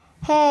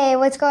Hey,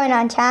 what's going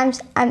on,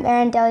 Chams? I'm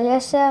Aaron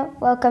Deliosa.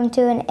 Welcome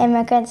to an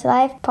Immigrant's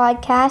Life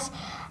podcast,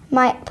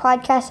 my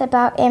podcast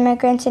about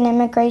immigrants and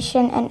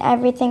immigration and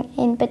everything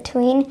in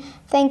between.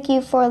 Thank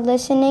you for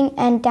listening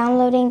and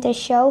downloading the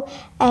show,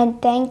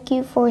 and thank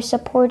you for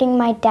supporting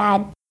my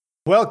dad.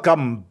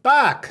 Welcome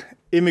back,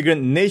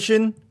 Immigrant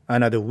Nation.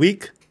 Another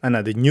week,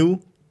 another new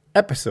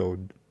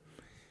episode.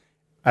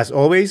 As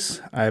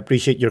always, I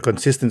appreciate your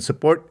consistent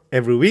support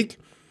every week,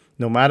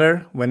 no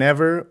matter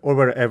whenever or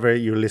wherever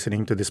you're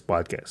listening to this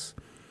podcast.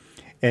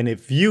 And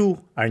if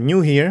you are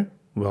new here,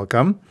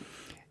 welcome.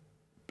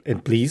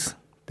 And please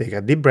take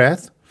a deep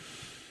breath,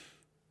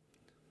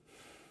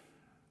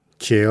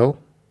 chill,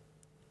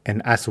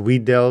 and as we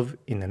delve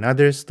in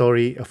another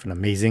story of an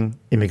amazing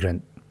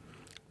immigrant.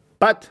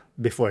 But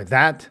before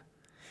that,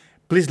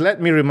 please let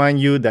me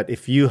remind you that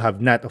if you have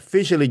not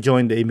officially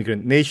joined the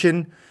Immigrant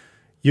Nation,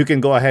 you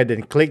can go ahead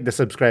and click the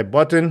subscribe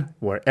button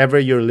wherever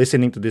you're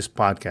listening to this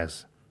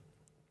podcast.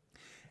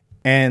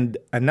 And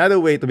another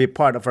way to be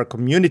part of our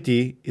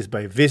community is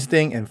by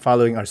visiting and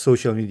following our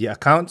social media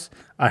accounts.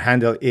 Our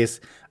handle is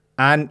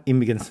An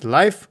Immigrant's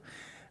Life.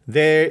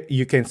 There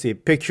you can see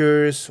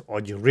pictures,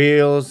 audio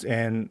reels,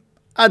 and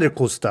other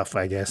cool stuff,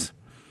 I guess.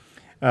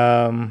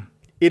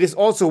 It is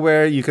also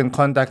where you can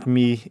contact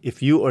me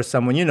if you or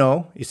someone you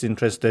know is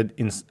interested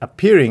in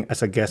appearing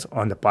as a guest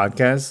on the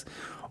podcast.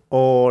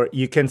 Or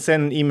you can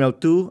send an email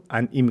to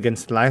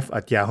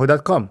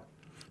animmigrantslife@yahoo.com.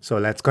 So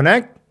let's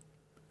connect.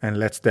 And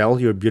let's tell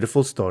your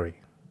beautiful story.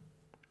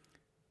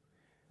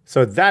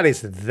 So that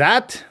is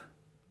that.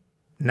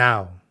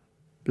 Now,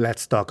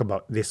 let's talk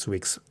about this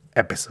week's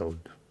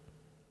episode.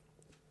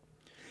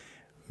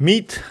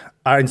 Meet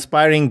our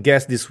inspiring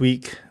guest this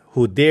week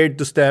who dared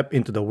to step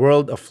into the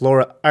world of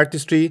floral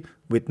artistry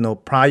with no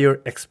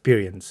prior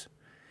experience.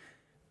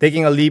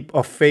 Taking a leap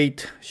of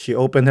faith, she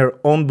opened her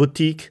own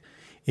boutique,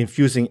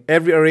 infusing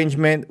every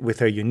arrangement with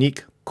her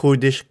unique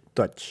Kurdish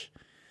touch.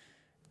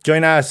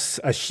 Join us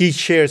as she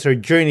shares her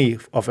journey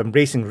of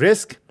embracing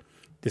risk,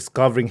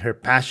 discovering her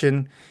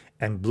passion,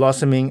 and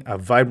blossoming a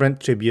vibrant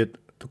tribute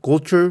to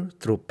culture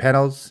through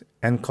petals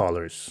and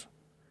colors.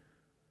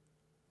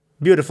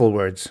 Beautiful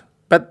words,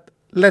 but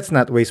let's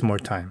not waste more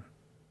time.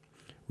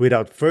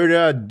 Without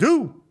further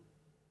ado,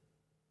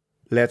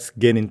 let's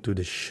get into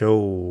the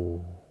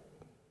show.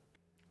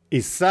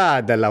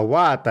 Isa,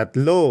 dalawa,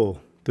 tatlo.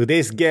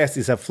 Today's guest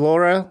is a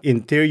floral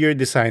interior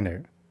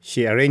designer.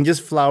 She arranges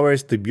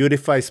flowers to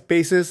beautify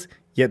spaces,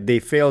 yet they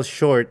fall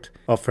short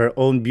of her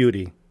own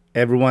beauty.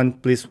 Everyone,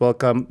 please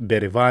welcome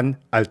Berivan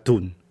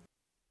Altun.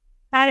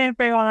 Hi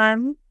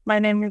everyone, my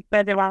name is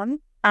Berivan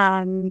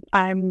and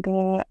I'm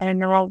the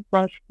owner of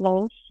Brush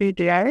Flow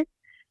Studio.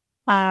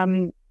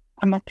 I'm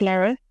a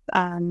florist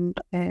and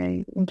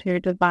an interior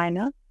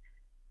designer,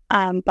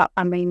 but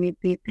I mainly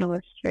do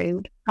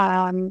floristry.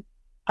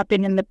 I've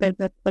been in the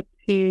business for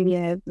 2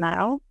 years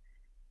now.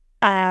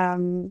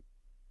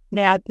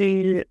 I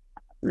do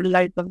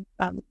loads of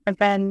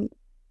events,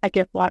 I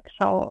give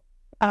workshops,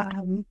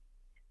 and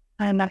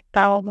I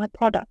sell my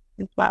products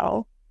as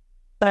well.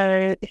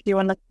 So if you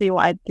want to see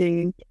what I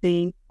do,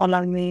 please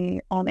follow me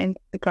on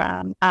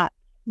Instagram at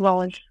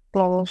Rush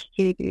Floral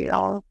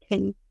Studio.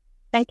 Okay.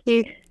 Thank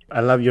you. I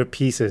love your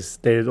pieces.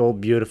 They're all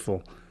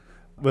beautiful.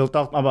 We'll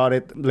talk about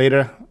it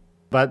later.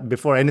 But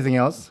before anything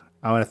else,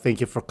 I want to thank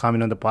you for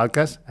coming on the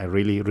podcast. I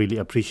really, really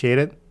appreciate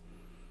it.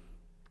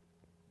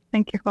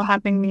 Thank you for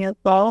having me as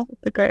well.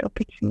 It's a great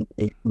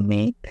opportunity for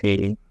me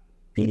to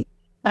be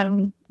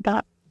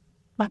that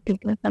my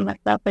business and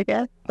myself, I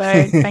guess. So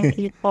thank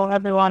you for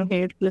everyone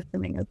who's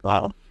listening as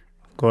well.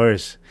 Of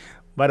course.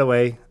 By the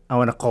way, I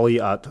want to call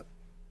you out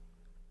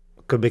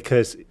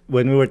because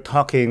when we were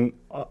talking,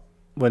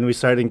 when we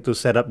starting to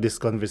set up this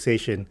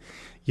conversation,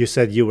 you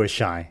said you were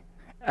shy.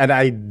 And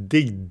I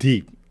dig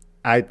deep.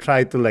 I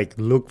try to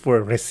look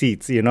for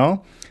receipts, and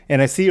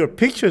I see your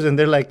pictures and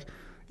they're like,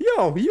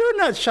 yo, you're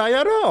not shy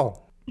at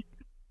all.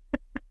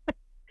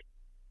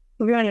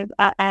 To be honest,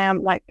 I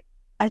am I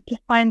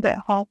just find it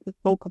hard to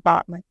talk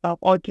about myself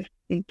or just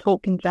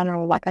talk in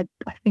general. I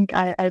think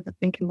I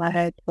overthink in my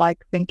head,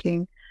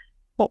 thinking,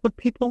 what would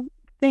people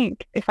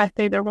think if I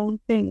say the wrong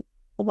thing?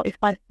 Or what if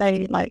I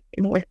say, what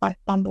if I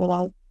stumble?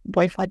 Or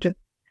what if I just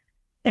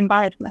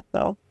embarrass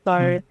myself?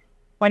 So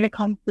when it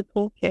comes to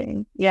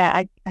talking,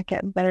 I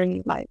get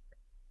very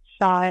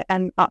shy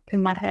and up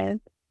in my head.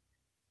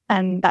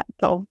 And that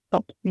sort of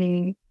stops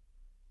me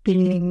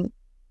being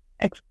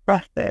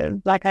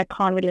expressive. I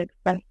can't really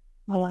express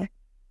how I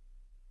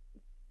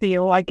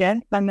feel, I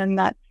guess. And then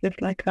that's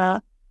just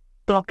a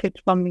blockage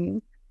for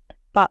me.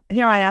 But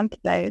here I am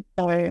today,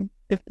 so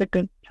it's a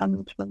good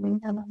challenge for me.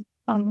 And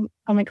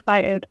I'm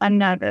excited. I'm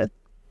nervous.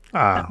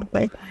 I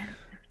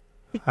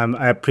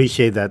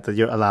appreciate that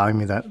you're allowing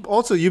me that.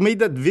 Also, you made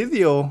that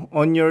video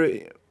on your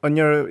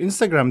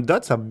Instagram.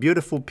 That's a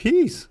beautiful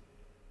piece.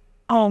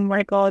 Oh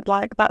my God,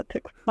 that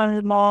took so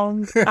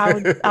long. I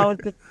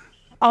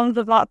was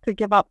about to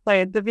give up.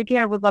 So the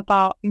video was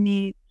about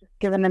me just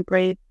giving a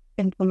brief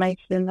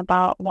information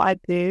about what I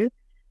do.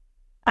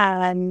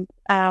 And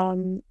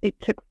it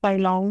took so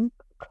long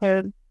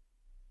because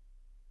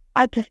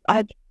I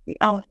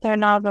was so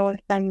nervous,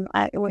 and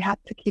we had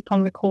to keep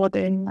on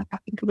recording. Like I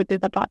think we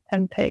did about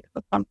 10 takes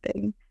or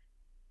something,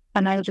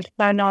 and I was just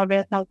so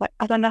nervous. I was like,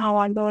 I don't know how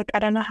I look, I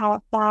don't know how I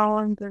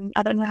sound, and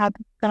I don't know how this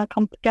is gonna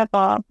come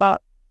together.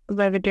 But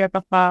the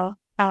videographer,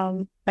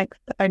 thanks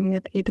to Oni,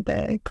 he did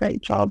a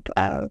great job.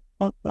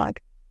 Also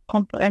like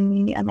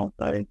complimenting me, and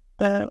also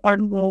the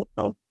overall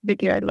sort of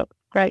video looks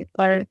great.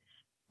 So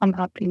I'm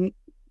happy.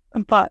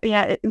 But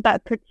yeah,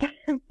 that took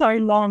so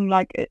long.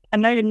 Like, I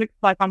know it looks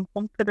like I'm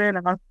confident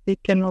and I'm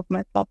speaking of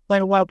myself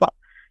so well, but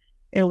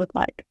it was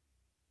like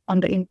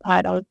on the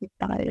inside, I was just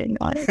dying.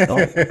 Like,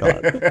 oh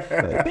God.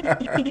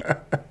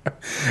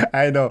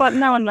 I know. But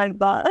no one like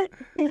that.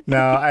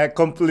 No, I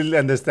completely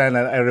understand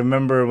that. I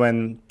remember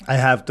when I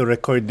have to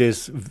record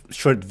this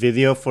short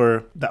video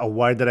for the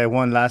award that I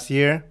won last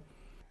year,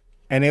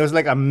 and it was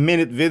like a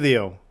minute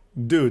video.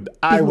 Dude,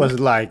 I was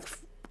like,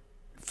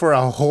 for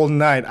a whole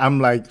night, I'm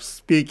like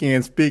speaking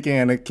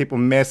and I keep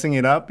on messing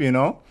it up,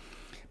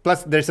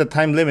 Plus, there's a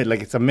time limit,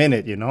 like it's a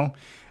minute,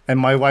 And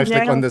my wife's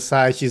like on the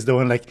side, she's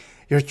doing like,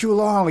 you're too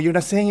long, you're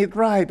not saying it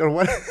right, or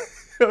what.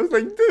 I was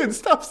like, dude,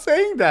 stop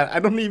saying that. I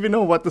don't even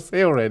know what to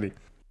say already.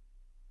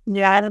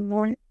 Yeah,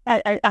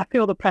 I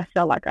feel the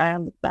pressure. Like, I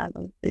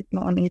understand. It's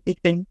not an easy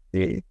thing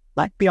to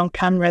like be on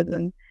cameras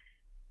and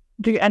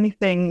do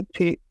anything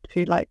to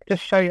like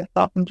just show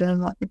yourself in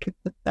general. I think it's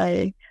to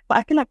say, but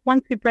I feel like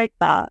once you break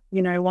that,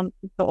 once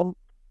you sort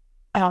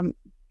of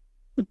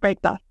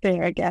break that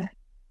fear, I guess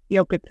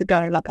you're good to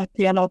go. Like I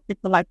see a lot of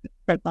people, like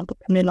for example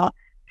Camilla,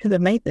 she's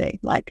amazing.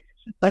 Like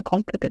she's so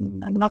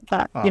confident. I love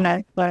that.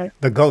 So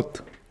the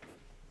GOAT.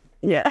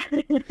 Yeah,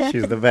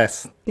 she's the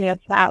best. Yeah,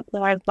 shout out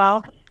to her as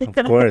well.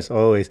 Of course,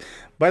 always.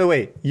 By the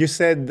way, you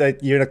said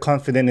that you're not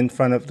confident in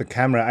front of the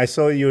camera. I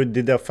saw you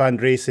did a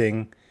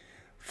fundraising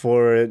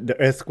for the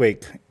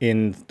earthquake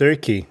in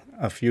Turkey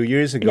a few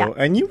years ago,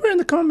 and you were in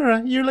the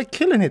camera. You're like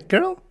killing it,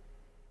 girl.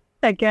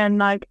 Again,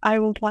 like I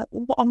was like,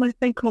 what am I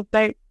thinking of?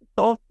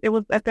 It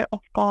was a bit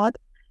off guard.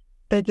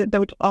 They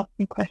were just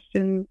asking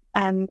questions,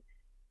 and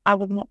I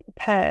was not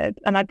prepared,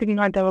 and I didn't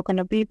know they were going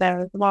to be there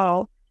as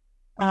well.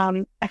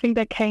 I think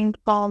they came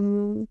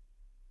from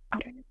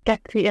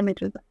Getty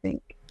Images, I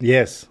think.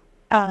 Yes.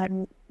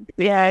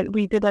 Yeah,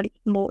 we did a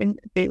small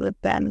interview with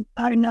them.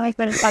 So nice.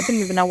 I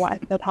didn't even know what I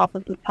said half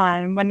of the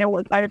time. When it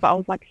was over, I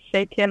was like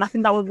shaking. I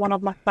think that was one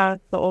of my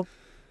first sort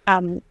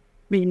of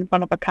being in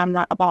front of a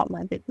camera about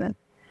my business.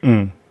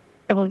 It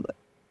was,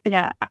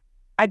 I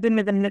didn't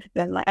even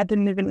listen. Like I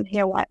didn't even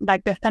hear what,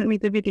 like they sent me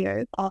the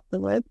videos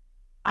afterwards.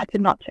 I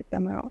did not check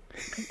them out.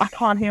 I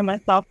can't hear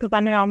myself because I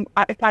know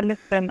if I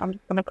listen, I'm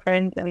just gonna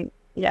cringe and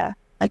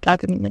I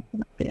didn't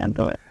listen at the end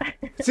of it.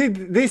 See,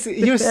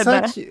 you're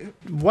such.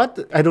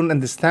 What I don't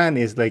understand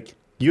is like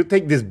you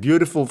take these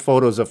beautiful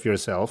photos of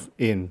yourself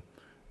in,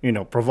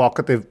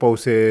 provocative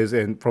poses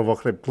and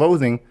provocative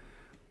clothing.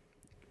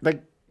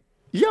 Like,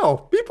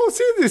 people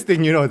see this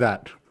thing,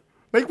 that.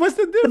 Like, what's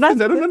the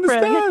difference? I don't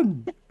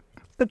understand.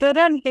 But they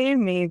don't hear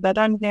me. They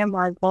don't hear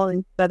my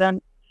voice. They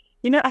don't.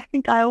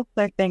 I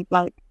also think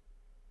like,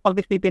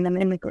 obviously being an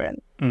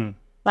immigrant,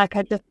 like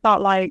I just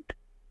felt like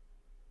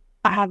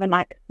I have an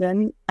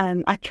accent,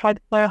 and I tried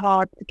so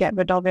hard to get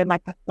rid of it.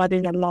 Like I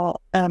studied a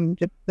lot,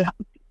 just to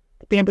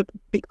be able to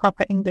speak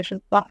proper English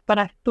and stuff. But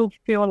I still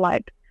feel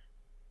like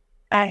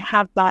I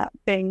have that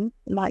thing,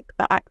 like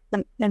the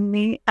accent in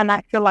me, and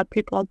I feel like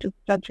people are just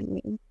judging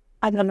me.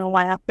 I don't know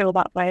why I feel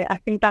that way. I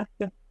think that's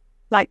just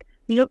like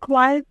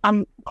look-wise,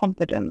 I'm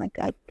confident. Like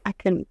I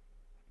can,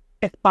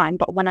 it's fine.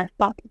 But when I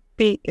start to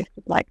speak, it's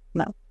just like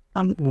no.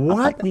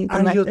 What are you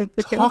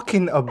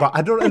talking about?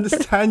 I don't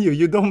understand you.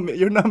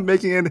 You're not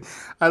making it.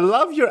 I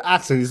love your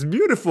accent. It's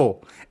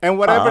beautiful. And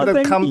whatever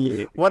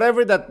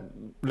that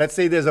let's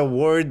say there's a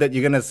word that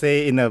you're gonna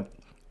say in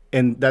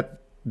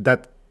that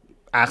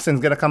accent's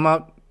gonna come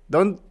out.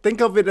 Don't think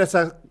of it as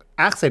an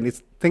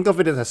accent. Think of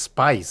it as a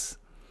spice.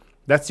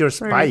 That's your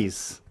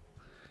spice.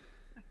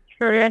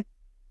 True.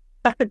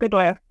 That's a good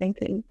way of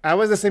thinking. I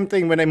was the same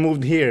thing when I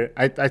moved here.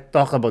 I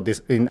talk about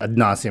this in ad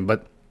nauseum,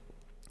 but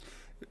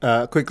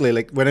quickly,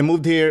 like when I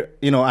moved here,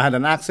 I had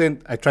an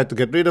accent. I tried to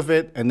get rid of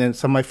it, and then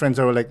some of my friends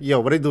are like, "Yo,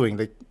 what are you doing?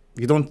 Like,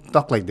 you don't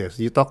talk like this.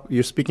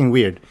 You're speaking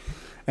weird."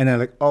 And I'm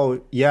like,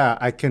 "Oh yeah,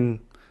 I can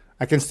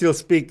still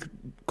speak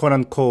quote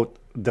unquote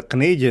the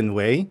Canadian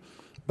way,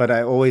 but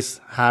I always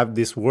have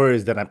these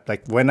words that I'm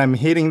like when I'm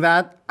hitting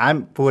that,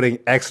 I'm putting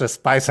extra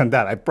spice on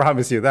that. I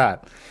promise you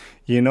that,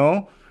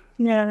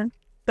 Yeah,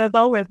 there's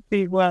always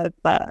these words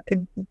that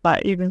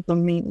even for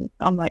me,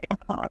 I'm like, I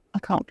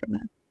can't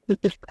pronounce.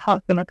 It's just how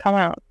it's gonna come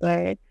out.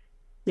 So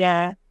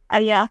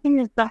I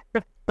think that's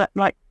just that,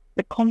 like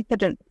the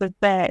confidence is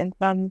there in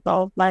terms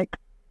of like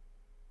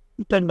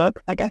the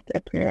looks, I guess, the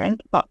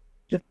appearance, but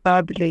just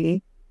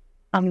verbally,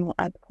 I'm not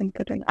as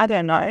confident. I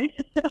don't know.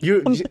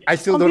 I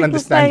still don't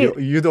understand you.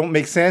 You don't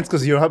make sense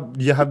because you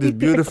have this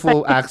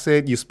beautiful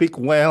accent. You speak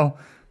well.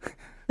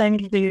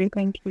 Thank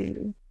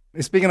you.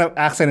 Speaking of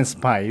accent and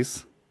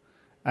spice,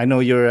 I know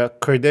you're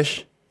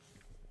Kurdish.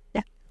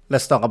 Yeah.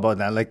 Let's talk about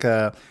that. Like,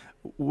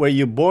 were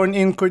you born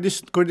in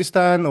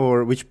Kurdistan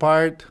or which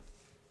part?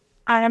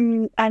 I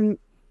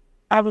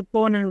was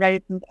born and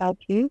raised in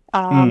Turkey.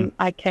 Mm.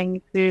 I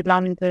came to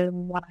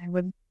London when I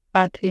was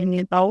 13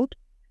 years old.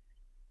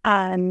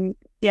 And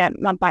yeah,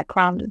 my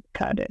background is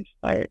Kurdish.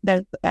 So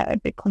there's a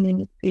big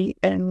community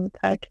in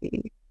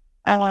Turkey.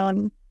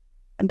 And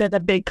there's a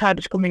big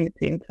Kurdish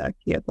community in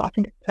Turkey as well. I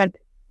think it's 20%,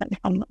 if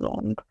I'm not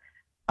wrong.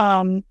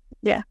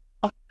 Yeah,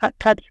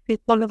 Kurdish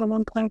people live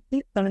along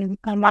Turkey. So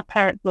my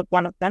parents was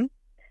one of them.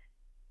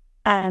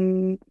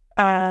 And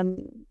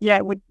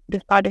yeah, we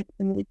decided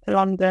to move to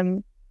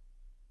London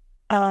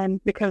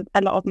because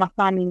a lot of my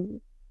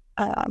family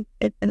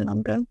is in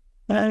London.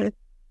 So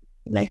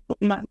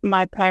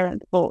my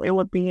parents thought it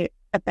would be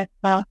a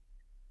better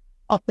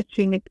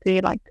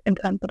opportunity, like in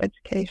terms of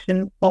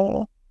education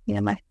for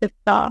my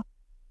sister,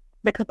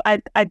 because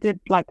I did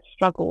like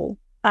struggle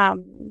a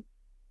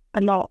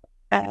lot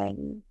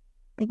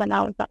when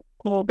I was at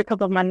school because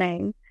of my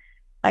name.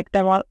 Like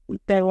there were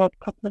a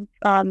couple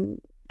of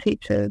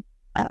teachers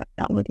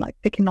that was like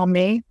picking on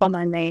me for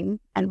my name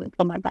and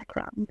for my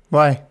background.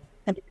 Why?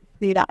 And you can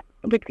see that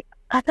because,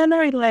 I don't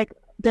know, like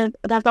there's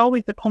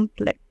always a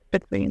conflict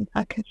between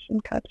Turkish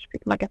and Kurdish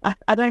people. Like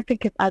I don't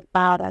think it's as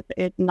bad as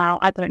it is now.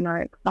 I don't know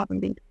because I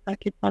haven't been to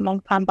Turkey for a long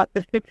time. But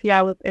the city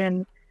I was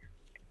in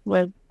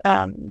was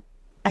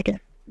I guess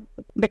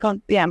because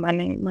my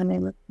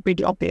name is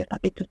really obvious.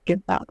 Like it just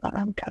gives out that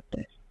I'm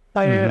Kurdish.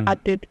 So I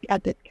did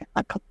get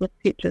a couple of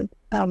teachers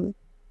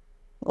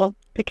was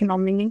picking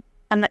on me,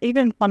 and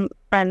even some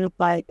friends,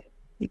 like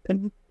you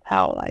can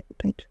tell, like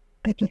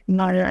they just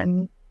know,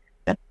 and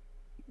that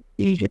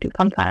usually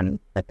sometimes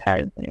their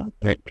parents are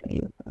very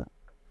pleased.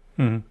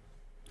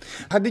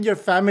 How did your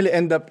family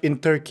end up in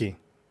Turkey,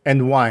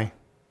 and why?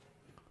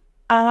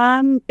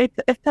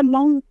 It's a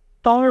long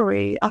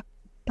story. I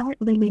don't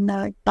really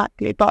know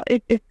exactly, but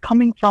it's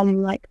coming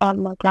from like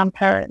my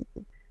grandparents.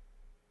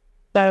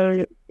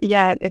 So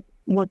yeah, it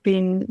would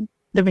been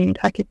living in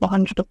Turkey for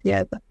hundreds of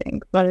years, I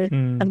think. So it's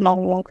a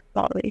long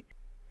story.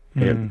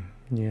 Yeah.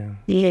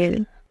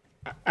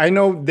 I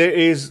know there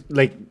is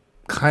like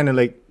kind of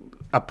like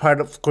a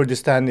part of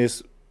Kurdistan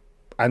is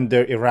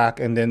under Iraq,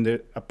 and then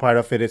a part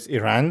of it is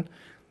Iran.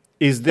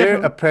 Is there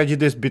a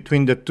prejudice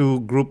between the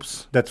two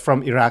groups that's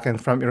from Iraq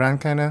and from Iran,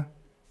 kind of?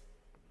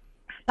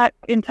 Like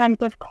in terms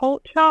of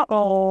culture,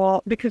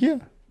 or because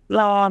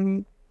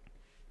I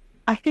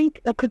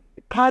think because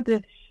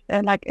Kurdish,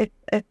 like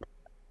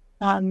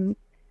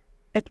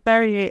it's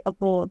very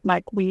abroad.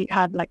 Like we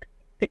had like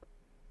 6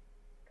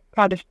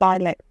 Kurdish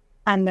dialects,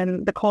 and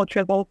then the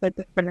culture is also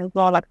different as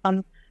well. Like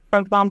for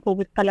example,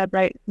 we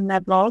celebrate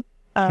Newroz.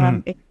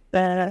 It's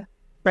the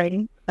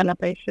spring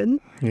celebration.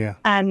 Yeah.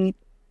 And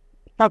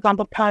for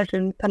example,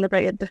 Persians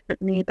celebrate it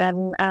differently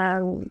than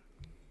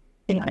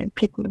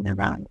people in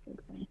Iran.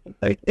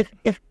 So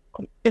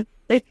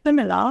it's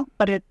similar,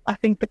 but I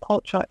think the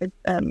culture is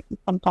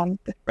sometimes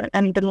different,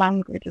 and the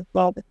language as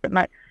well different.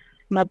 Like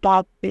my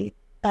dad speaks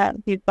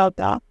he's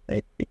Belda, so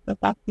he speaks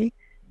Belda,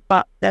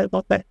 but there's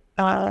also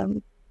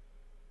the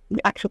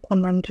actual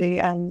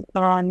Conranji and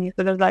Sorani,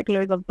 so there's like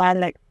loads of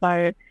dialects.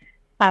 So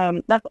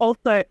that's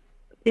also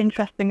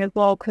interesting as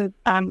well, because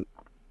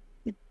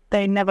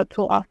they never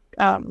taught us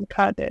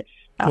Kurdish.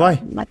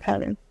 Why? My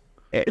parents.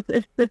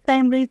 It's the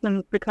same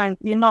reason, because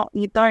you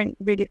don't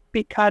really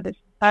speak Kurdish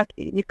in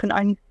Turkey. You can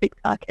only speak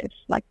Turkish.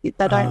 Like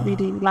they don't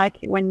really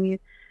like it when you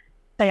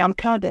say I'm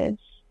Kurdish,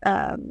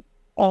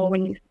 or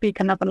when you speak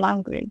another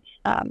language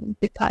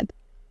besides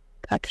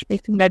Turkish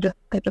speaking. They just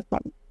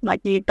want,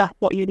 like you. That's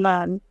what you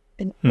learn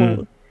in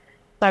school.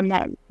 So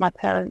my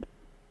parents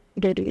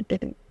really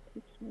didn't.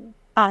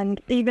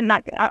 And even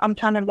like I'm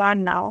trying to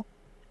learn now,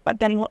 but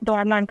then what do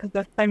I learn? Because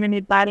there's so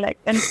many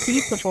dialects, and it's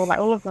beautiful. Like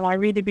all of them are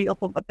really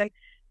beautiful. But then,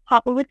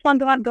 which one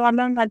do I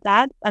learn my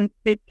dad and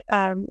speak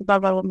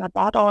Berber with my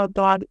dad, or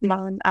do I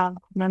learn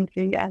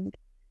Comanche and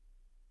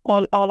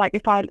or like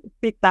if I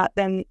speak that,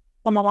 then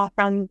some of my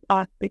friends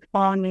speak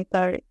Spanish.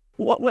 So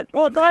what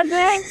do I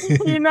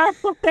do? You know?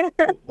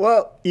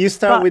 Well, you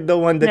start with the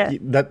one that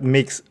that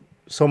makes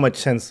so much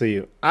sense to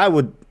you. I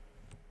would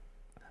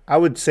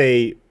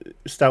say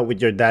start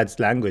with your dad's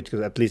language,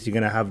 because at least you're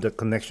gonna have the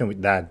connection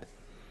with dad.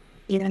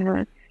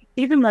 Yeah,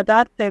 even my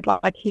dad said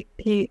like he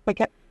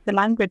forgets the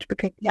language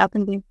because he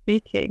hasn't been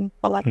speaking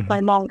for like so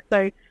long.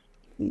 So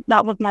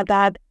that was my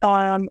dad's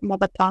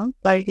mother tongue.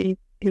 So he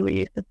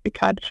used to speak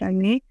Kurdish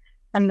only,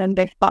 and then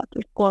they start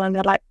to school and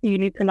they're like, you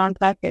need to learn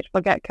Turkish,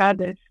 forget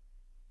Kurdish.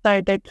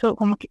 So they taught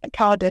him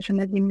Kurdish,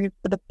 and then he moved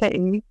to the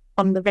city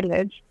from the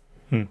village,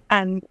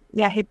 and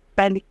he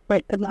barely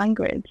spoke the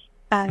language.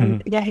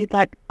 And he's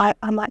like,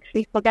 I'm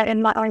actually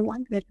forgetting my own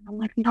language. And I'm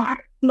like,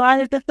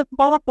 no, this is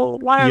horrible.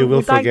 Why you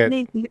will forget.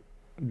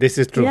 This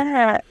is true.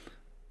 Yeah.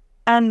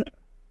 And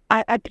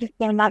I just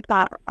don't like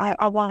that.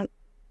 I want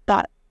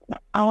that.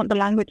 I want the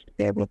language to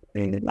be able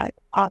to like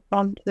pass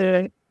on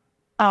to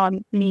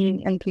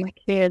me and to my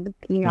kids.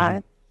 You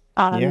know.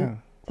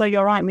 So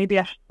you're right. Maybe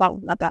I should start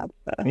with that.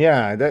 But...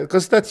 Yeah,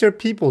 because that's your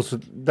people. So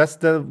that's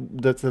the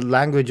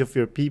language of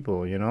your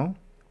people. You know.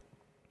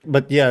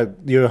 But yeah,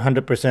 you're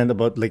 100%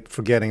 about like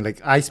forgetting.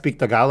 Like I speak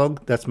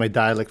Tagalog. That's my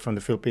dialect from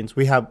the Philippines.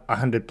 We have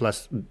 100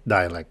 plus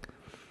dialect,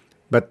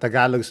 but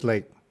Tagalog's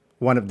like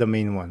one of the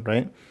main one,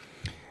 right?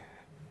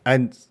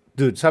 And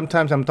dude,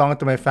 sometimes I'm talking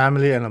to my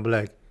family and I'm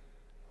like,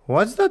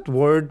 "What's that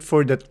word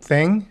for that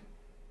thing?"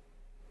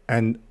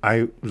 And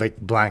I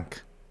like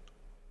blank.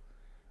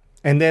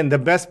 And then the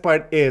best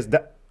part is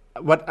that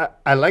what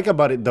I like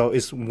about it though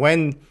is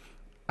when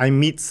I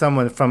meet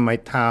someone from my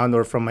town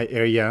or from my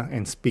area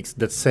and speaks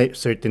that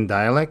certain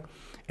dialect,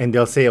 and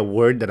they'll say a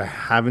word that I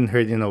haven't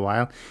heard in a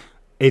while.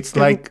 It's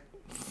like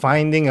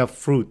finding a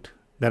fruit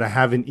that I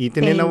haven't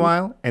eaten in a Same.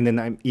 while, and then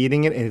I'm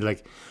eating it, and it's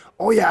like,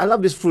 oh yeah, I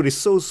love this fruit. It's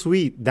so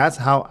sweet. That's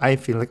how I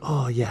feel. Like,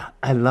 oh yeah,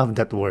 I love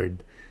that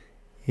word.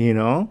 You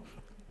know.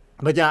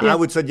 But yeah, I Yeah.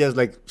 would suggest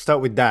like start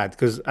with that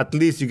because at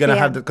least you're gonna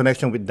have Yeah. the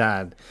connection with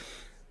dad.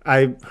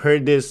 I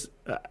heard this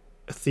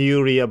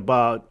theory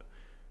about.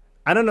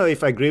 I don't know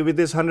if I agree with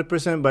this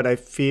 100%, but I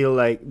feel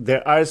like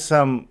there are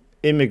some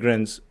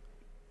immigrants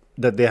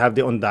that they have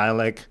their own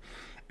dialect,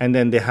 and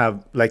then they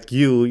have like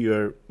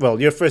you're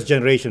first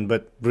generation,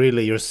 but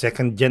really you're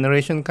second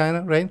generation, kind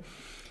of right.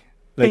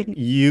 Like Same.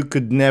 you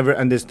could never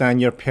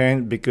understand your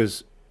parent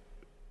because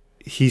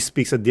he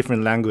speaks a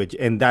different language,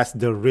 and that's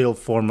the real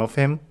form of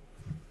him.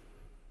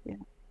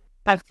 Yeah.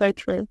 That's so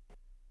true.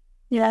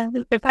 Yeah,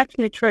 it's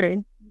actually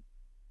true.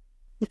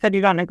 You said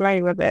you don't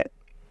agree with it.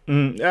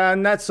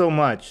 Not so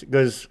much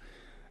because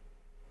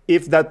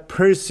if that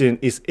person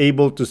is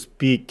able to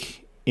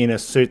speak in a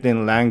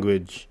certain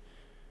language,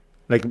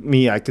 like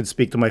me, I could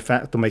speak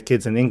to to my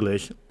kids in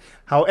English.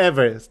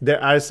 However,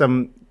 there are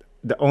some.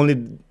 The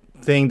only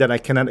thing that I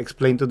cannot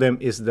explain to them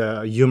is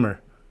the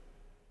humor.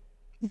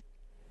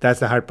 That's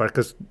the hard part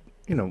because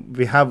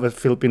we have a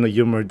Filipino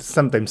humor,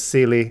 sometimes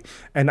silly,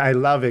 and I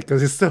love it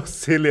because it's so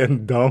silly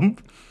and dumb.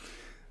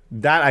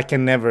 That I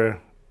can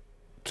never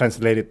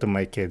translate it to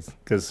my kids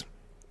because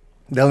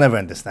they'll never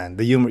understand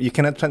the humor. You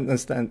cannot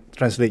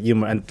translate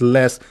humor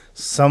unless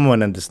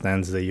someone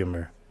understands the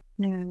humor.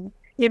 Yeah.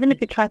 Even if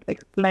you try to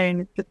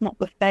explain, it's just not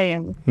the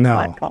same. No.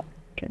 Like, oh,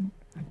 okay.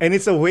 And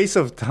it's a waste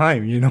of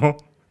time.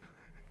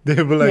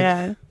 They'll be like,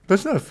 Yeah.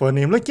 that's not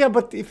funny. I'm like, yeah,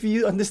 but if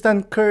you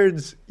understand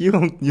Kurds,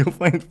 you'll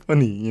find it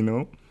funny.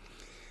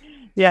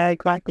 Yeah,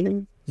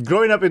 exactly.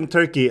 Growing up in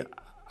Turkey,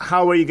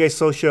 how were you guys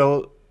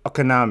social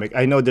economic?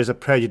 I know there's a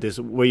prejudice.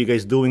 Were you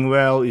guys doing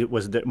well? It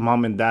was that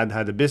mom and dad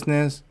had a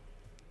business?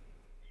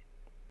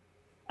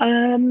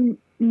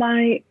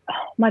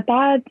 My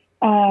dad's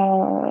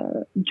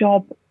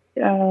job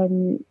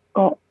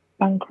got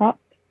bankrupt,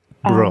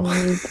 Bro.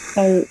 and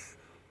so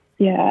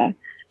yeah,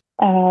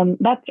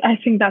 I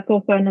think that's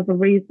also another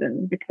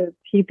reason because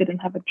he didn't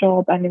have a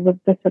job and it was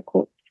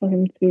difficult for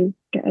him to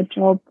get a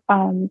job.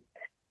 And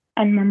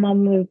my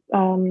mum was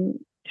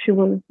she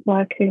was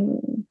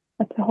working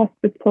at a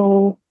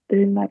hospital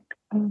doing like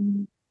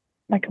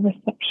a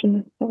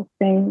receptionist sort of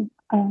thing,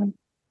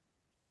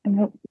 in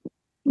a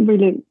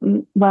really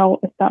well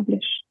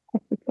established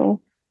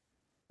hospital.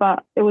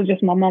 But it was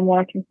just my mum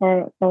working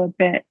for a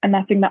bit, and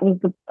I think that was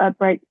a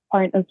break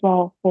point as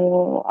well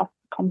for us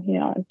to come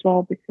here as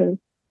well because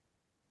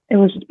it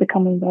was just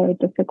becoming very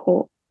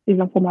difficult,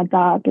 even for my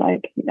dad.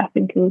 Like I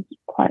think he was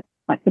quite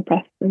like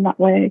depressed in that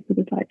way. He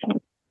was like,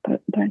 oh,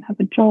 don't have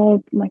a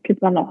job, my kids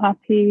are not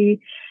happy,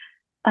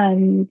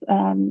 and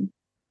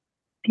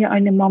yeah,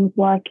 only mum's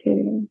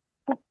working.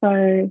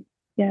 So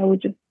yeah, we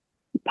just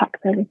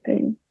packed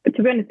everything. But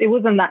to be honest, it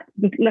wasn't that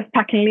let's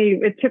pack and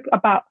leave. It took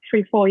about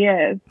 3-4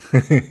 years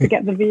to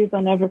get the visa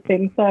and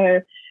everything.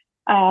 So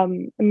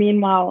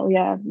meanwhile,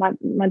 yeah, my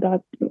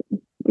dad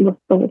was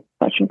still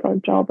searching for a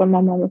job and my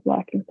mum was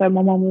working. So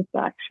my mum was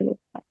actually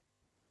like,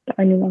 the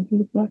only one who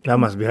was working. That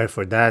must be hard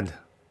for dad.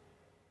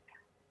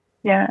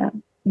 Yeah,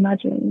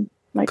 imagine.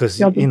 Like, Because,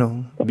 you're being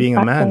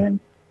a man. backbone.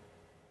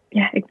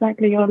 Yeah,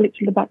 exactly. You're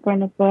literally the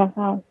backbone of the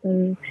house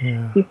and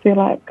Yeah. you feel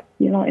like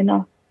you're not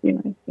enough,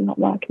 you're not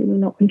working, you're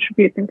not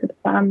contributing to the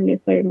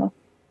family, so you must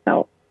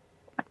felt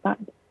like that.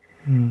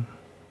 Mm.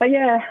 But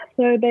yeah,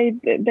 so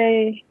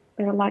they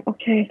were like,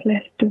 okay,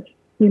 let's just,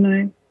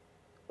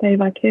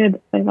 save our kids,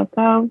 save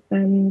ourselves,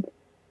 and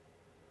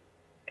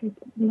go to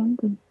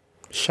London.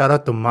 Shout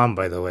out to mom,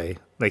 by the way.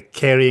 Like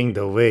carrying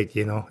the weight,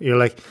 You're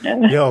like,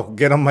 Yeah. yo,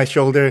 get on my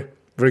shoulder.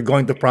 We're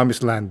going to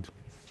promised land.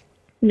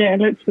 Yeah,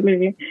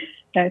 literally.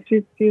 Yeah,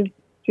 she's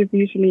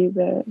usually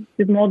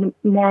she's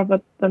more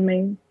of the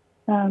main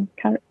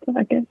character,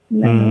 I guess.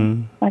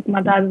 Like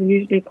my dad is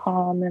usually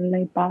calm and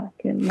laid back,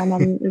 and my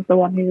mum is the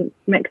one who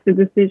makes the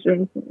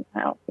decisions in the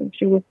house, and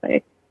she will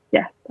say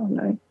yes or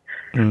no.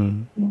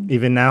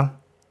 Even now?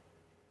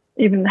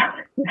 Even now.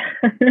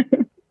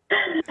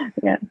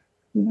 Yeah.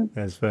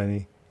 That's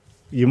funny.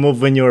 You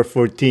moved when you were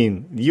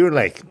 14. You're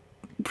like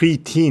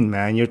pre-teen,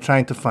 man. You're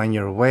trying to find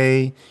your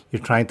way.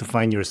 You're trying to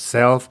find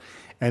yourself.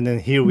 And then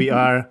here we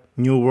are,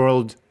 new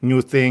world,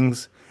 new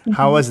things.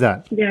 How was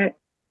that? Yeah,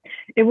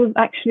 it was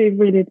actually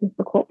really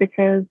difficult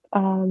because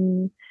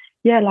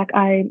yeah, like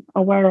I'm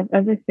aware of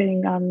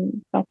everything.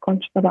 I'm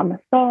self-conscious about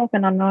myself,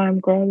 and I know I'm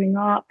growing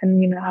up,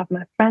 and I have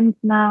my friends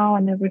now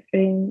and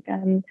everything.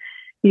 And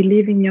you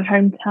live in your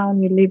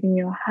hometown, you live in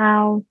your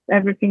house,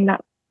 everything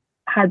that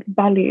had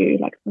value,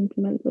 like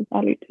sentimental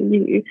value to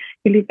you.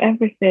 You leave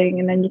everything,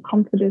 and then you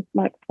come to this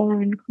like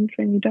foreign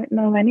country, and you don't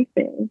know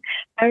anything.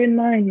 Bear in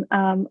mind,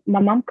 my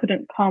mum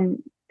couldn't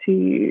come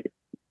to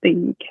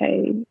the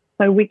UK,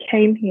 so we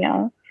came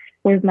here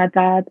with my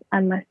dad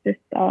and my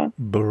sister,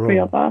 three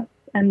Bro. of us.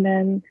 And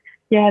then,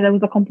 yeah, there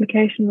was a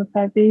complication with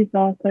her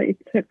visa, so it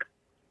took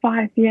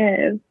 5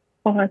 years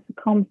for her to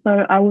come.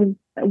 So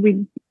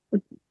we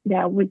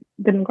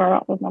didn't grow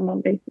up with my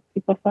mum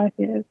basically for 5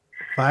 years.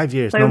 5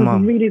 years, So no it was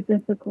mom. really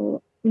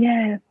difficult.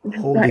 Yeah,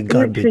 Holy like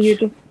literally,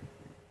 garbage.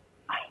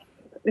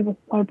 it was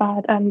so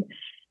bad. And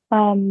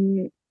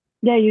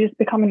yeah, you're just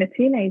becoming a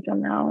teenager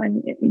now,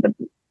 and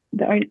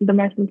the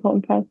most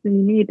important person you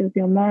need is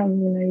your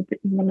mom. You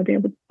want to be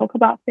able to talk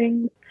about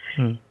things.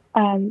 Hmm.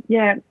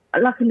 Yeah,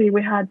 luckily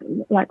we had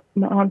like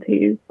my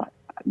aunties. I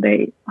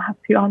have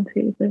two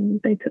aunties,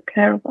 and they took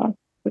care of us,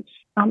 which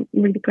I'm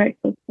really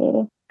grateful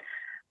for.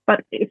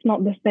 But it's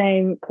not the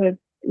same because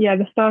yeah,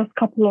 the first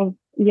couple of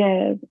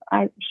years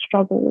I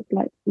struggled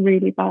like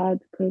really bad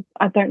because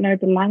I don't know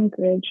the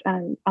language,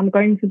 and I'm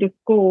going to the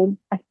school.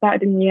 I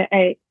started in year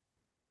 8,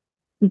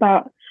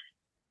 but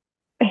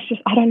it's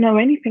just I don't know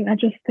anything. I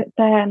just sit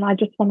there and I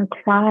just want to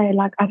cry.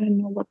 Like I don't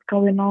know what's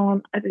going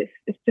on. It's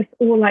just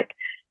all like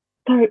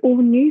so all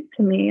new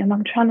to me, and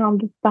I'm trying to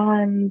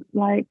understand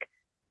like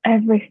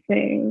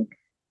everything.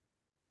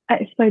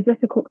 It's so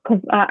difficult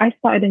because I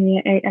started in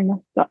year 8,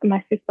 and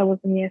my sister was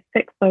in year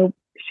 6, so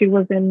she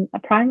was in a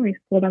primary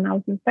school and I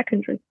was in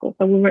secondary school,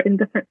 so we were in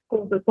different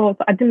schools as well.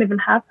 So I didn't even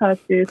have her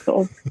to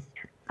sort of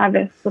have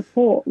a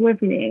support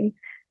with me.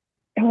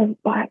 It was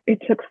like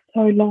it took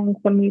so long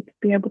for me to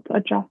be able to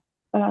adjust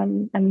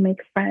and make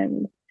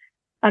friends.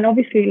 And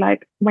obviously,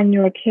 like when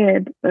you're a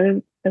kid,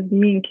 as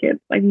mean kids,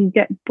 like you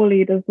get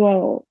bullied as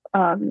well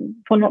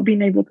for not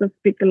being able to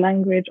speak the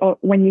language, or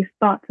when you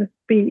start to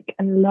speak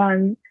and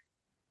learn,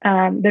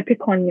 they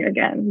pick on you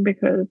again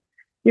because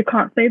you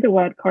can't say the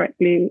word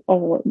correctly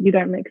or you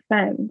don't make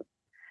sense.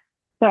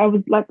 So I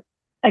was like,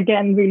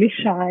 again, really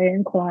shy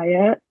and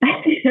quiet,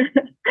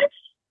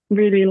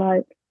 really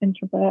like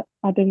introvert.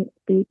 I didn't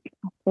speak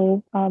at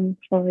all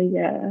for a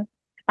year.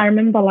 I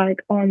remember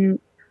like on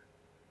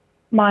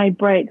my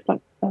breaks,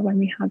 like when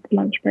we had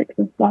lunch breaks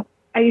and stuff,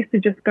 I used to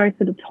just go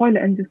to the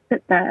toilet and just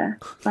sit there.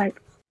 Like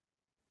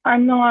I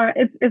know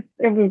it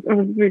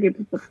was really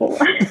difficult.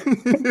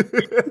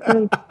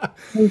 It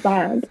was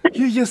bad.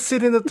 You just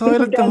sit in the It was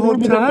toilet the getting whole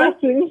really time?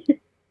 depressing.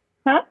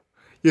 Huh?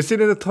 You sit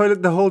in the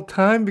toilet the whole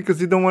time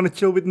because you don't want to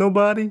chill with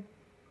nobody?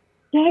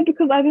 Yeah,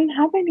 because I didn't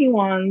have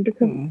anyone.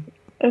 Because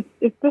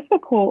it's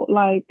difficult.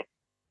 Like,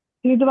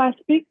 who do I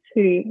speak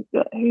to?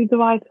 Who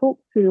do I talk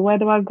to? Where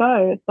do I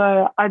go?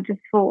 So I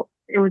just thought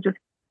it would just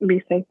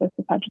be safest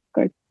if I just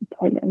go to the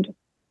toilet and just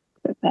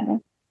sit there,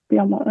 be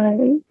on my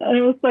own. And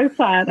it was so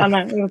sad. I know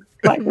it was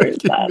like really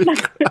sad.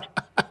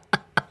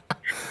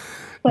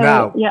 So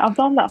Now, yeah, I've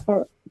done that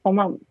for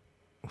months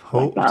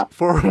like that.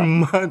 4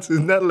 months,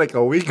 isn't that like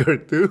a week or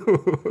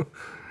two?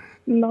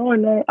 No,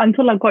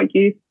 until I got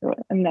used to it,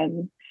 and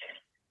then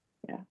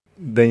yeah,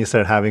 Then you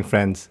start having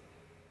friends.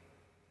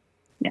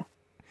 yeah.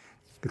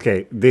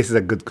 Okay, this is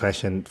a good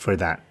question for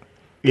that.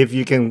 If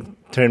you can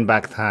turn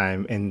back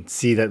time and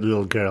see that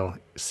little girl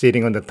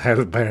sitting on the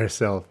toilet by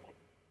herself,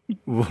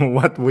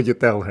 what would you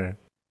tell her?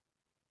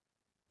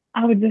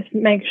 I would just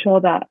make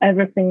sure that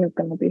everything is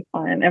going to be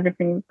fine.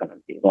 Everything is going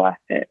to be worth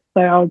it.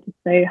 So I would just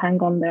say,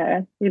 hang on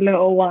there, you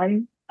little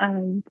one,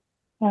 and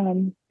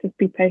just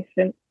be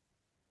patient.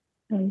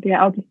 And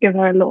yeah, I'll just give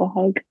her a little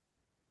hug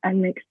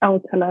and I'll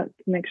tell her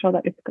to make sure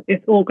that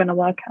it's all going to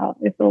work out.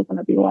 It's all going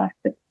to be worth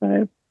it.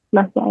 So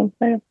that's what I'll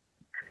say.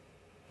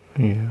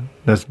 Yeah,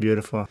 that's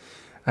beautiful.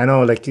 I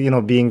know, like,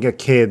 being a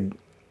kid,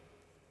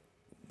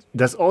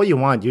 that's all you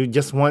want. You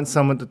just want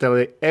someone to tell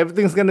you,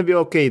 everything's going to be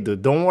okay,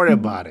 dude. Don't worry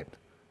about it.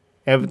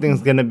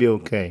 Everything's going to be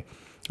okay.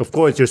 Of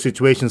course, your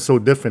situation's so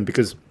different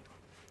because,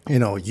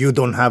 you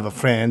don't have a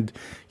friend.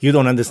 You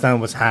don't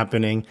understand what's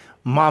happening.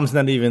 Mom's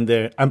not even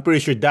there. I'm pretty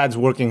sure dad's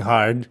working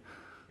hard.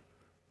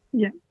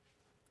 Yeah.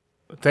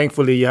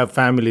 Thankfully, you have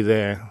family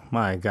there.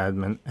 My God,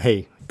 man.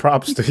 Hey,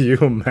 props to you,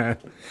 man.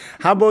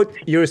 How about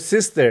your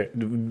sister?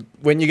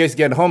 When you guys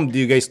get home, do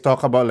you guys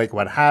talk about like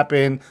what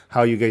happened,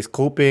 how you guys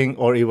coping,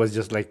 or it was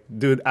just like,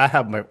 dude, I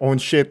have my own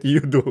shit. You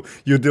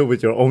deal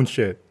with your own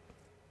shit.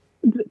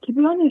 To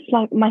be honest,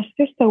 like my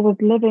sister was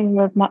living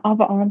with my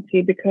other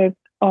auntie because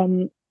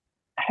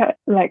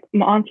like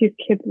my auntie's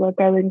kids were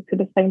going to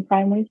the same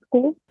primary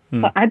school.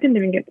 So I didn't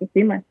even get to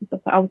see my sister.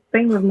 So I was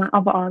staying with my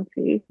other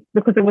auntie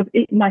because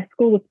my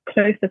school was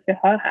closer to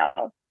her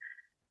house.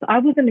 So I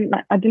wasn't even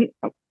like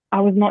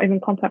I was not even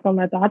in contact with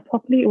my dad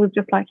properly. It was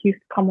just like he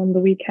used to come on the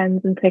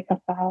weekends and take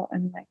us out,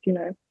 and like he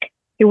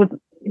was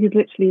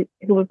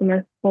the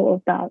most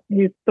supportive dad.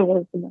 He still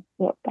was the most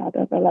supportive dad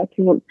ever. Like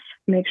he would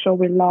make sure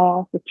we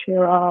laugh, we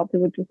cheer up, he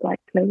would just like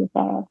play with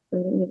us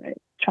and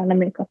trying to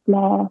make us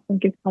laugh and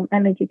give some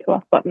energy to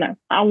us. But no,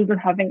 I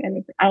wasn't having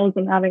anything. I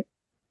wasn't having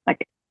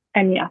like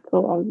any at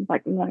all. I was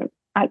like, no,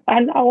 I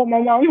want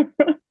my mom.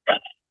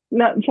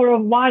 No, for a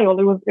while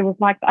it was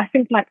like, I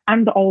think like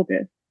I'm the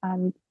oldest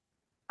and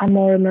I'm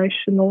more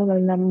emotional,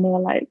 and I'm more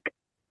like,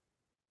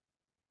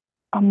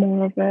 I'm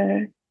more of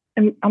a,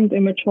 I'm the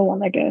immature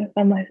one, I guess.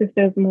 And my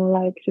sister's more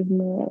like, she's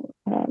more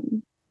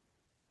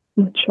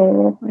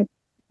mature.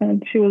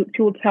 And she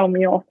will tell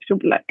me off. She'll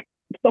be like,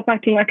 stop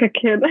acting like a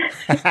kid.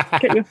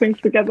 Get your things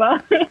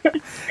together.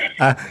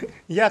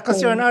 Yeah,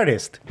 because you're an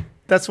artist.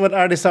 That's what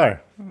artists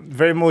are.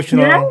 Very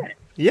emotional.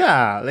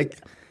 Yeah, like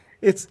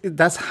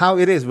that's how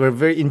it is. We're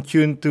very in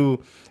tune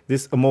to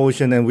this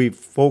emotion, and we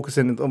focus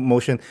on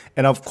emotion.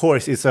 And of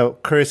course, it's a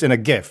curse and a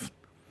gift,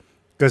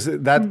 because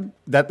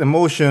that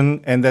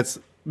emotion and that's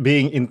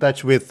being in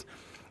touch with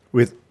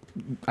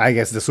I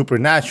guess the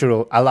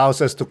supernatural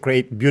allows us to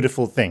create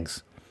beautiful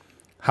things.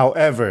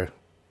 However,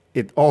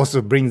 it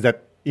also brings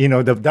that,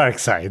 the dark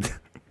side.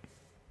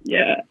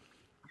 Yeah.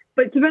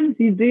 But to be honest,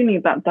 you do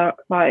need that dark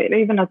side,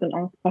 even as an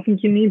artist. I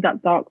think you need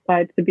that dark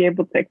side to be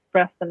able to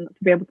express and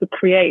to be able to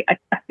create. I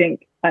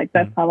think like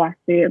that's how I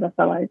see it. That's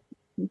how I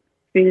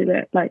feel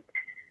it. Like,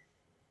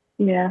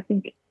 yeah, I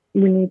think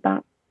we need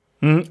that.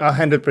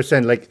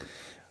 100%. Like,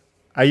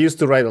 I used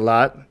to write a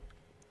lot,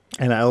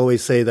 and I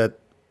always say that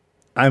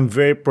I'm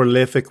very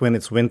prolific when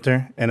it's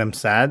winter and I'm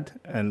sad,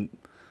 and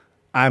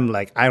I'm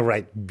like, I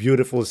write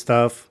beautiful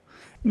stuff.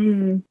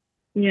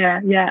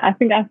 Yeah. I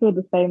think I feel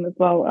the same as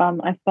well.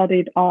 I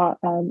studied art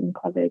in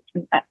college,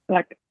 and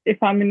like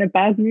if I'm in a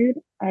bad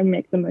mood, I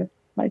make the most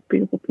like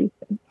beautiful pieces.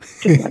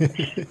 Just like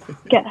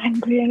get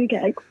angry and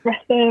get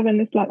aggressive, and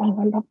it's like, oh,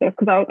 I love this,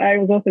 because I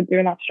was also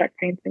doing abstract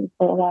painting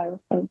for a while.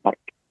 So it's like,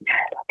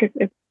 yeah, like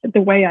it's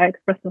the way I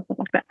express myself,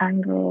 like the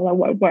anger or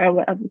like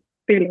whatever I was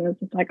feeling, is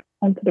just like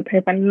onto the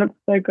paper, and it looks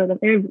so good. And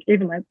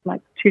even my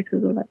like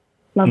tutors were like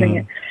loving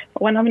it.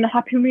 But when I'm in a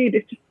happy mood,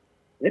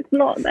 it's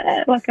not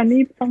there. Like I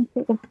need some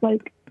sort of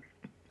like,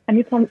 I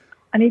need to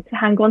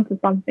hang on to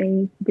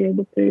something to be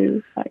able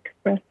to like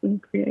express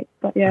and create.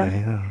 But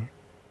yeah.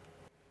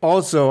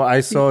 Also,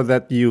 I saw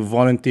that you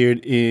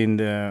volunteered in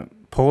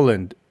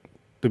Poland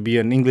to be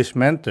an English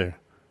mentor.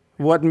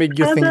 What made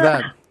you think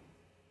that?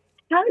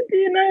 How do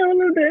you know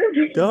all of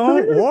this?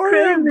 Don't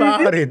worry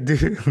about it,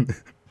 dude.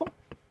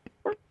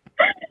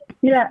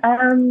 Yeah.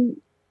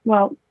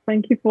 Well,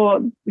 thank you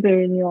for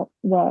doing your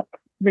work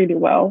really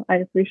well. I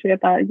appreciate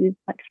that. You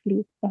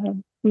actually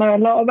know a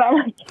lot about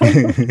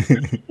myself.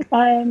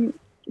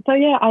 So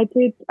yeah, I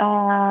did.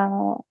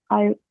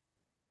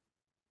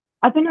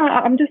 I don't know.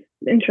 I'm just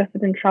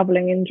interested in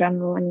traveling in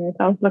general. Anyway,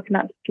 so I was looking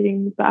at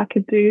schemes that I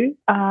could do,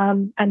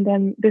 and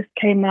then this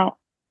came out.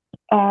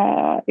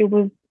 It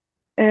was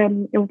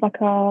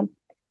like a.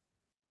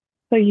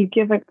 So you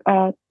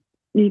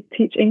you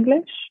teach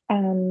English,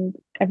 and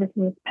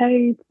everything was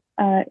paid.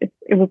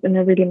 It was in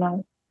a really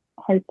nice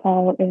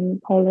hotel in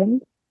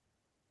Poland.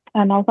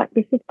 And I was like,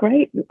 this is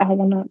great. I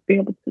want to be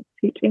able to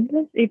teach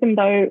English, even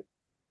though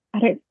I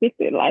don't speak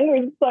the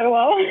language so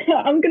well.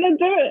 I'm going to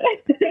do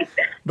it.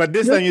 But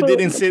this time you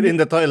didn't sit in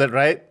the toilet,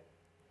 right?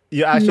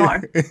 You actually...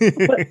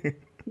 No. But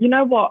you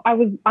know what? I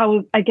was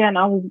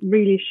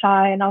really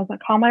shy, and I was like,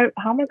 how am I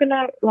going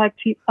to like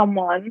teach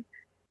someone?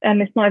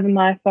 And it's not even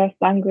my first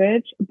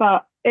language,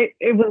 but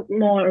it was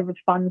more of a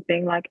fun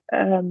thing. Like,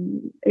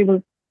 it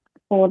was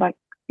for like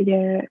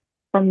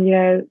from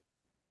year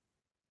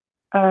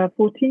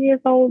 14 years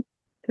old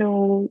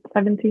till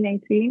 17,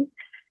 18.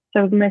 So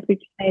it was mostly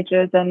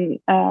teenagers, and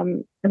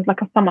it was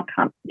like a summer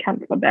camp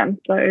for them.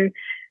 So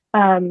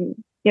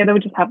they were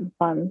just having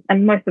fun,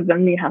 and most of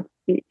them knew how to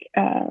speak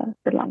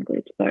the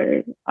language.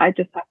 So I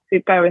just had to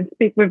go and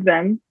speak with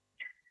them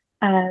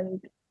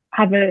and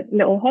have a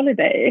little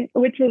holiday,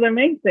 which was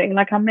amazing.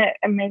 Like I met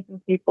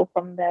amazing people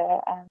from there,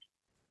 and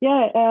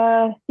it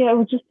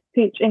was just to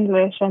teach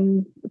English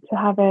and to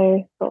have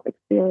a sort of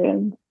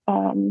experience.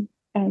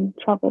 And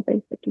travel,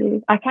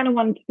 basically. I kind of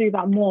wanted to do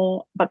that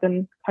more, but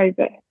then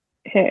COVID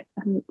hit,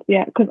 and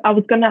because I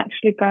was going to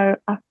actually go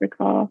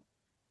Africa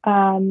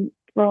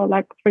for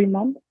like 3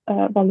 months,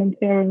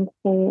 volunteering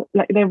for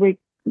like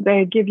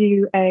they give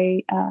you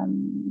a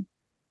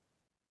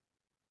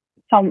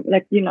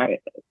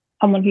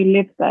someone who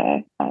lives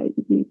there.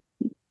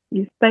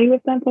 You stay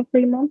with them for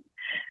 3 months,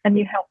 and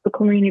you help the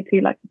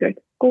community, like you go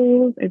to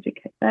schools,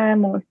 educate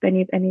them, or if they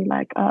need any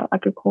like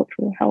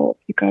agricultural help,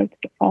 you go to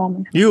the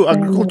farm.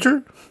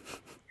 Agriculture?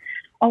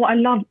 Oh, I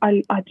love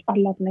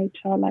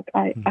nature. Like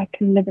I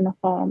can live in a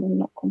farm and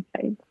not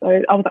complain. So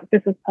I was like,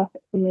 this is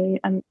perfect for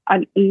me, and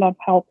I love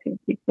helping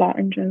people out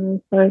in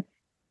general. So,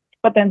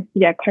 but then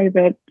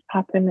COVID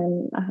happened,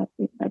 and I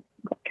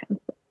got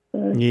cancer. So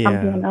I'm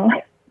here now.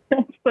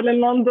 Still in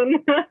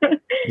London.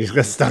 You just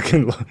got stuck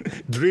in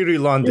dreary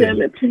London. Yeah,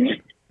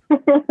 literally.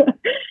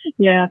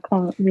 I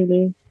can't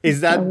really.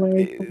 Is that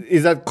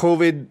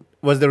COVID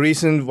was the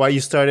reason why you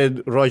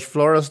started Roche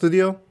Floral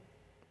Studio?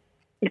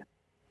 Yeah.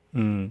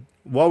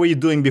 What were you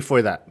doing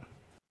before that?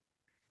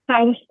 So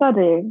I was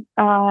studying.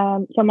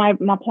 So my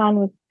plan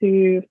was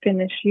to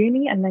finish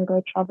uni and then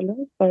go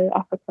traveling. So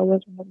Africa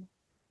was one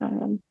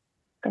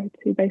go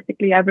to.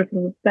 Basically,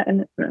 everything was set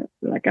and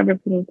like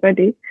everything was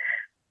ready.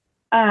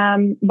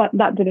 But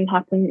that didn't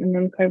happen, and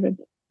then COVID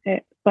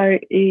hit. So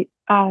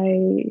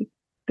I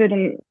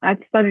didn't. I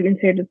studied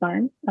interior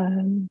design,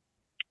 and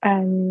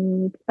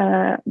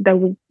there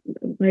was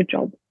no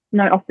job,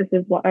 no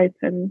offices were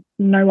open,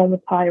 no one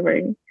was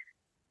hiring.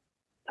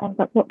 So I was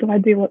like, what do I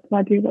do? What do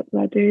I do? What do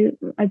I do?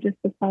 I just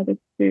decided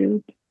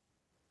to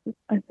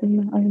open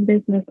my own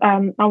business.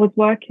 I was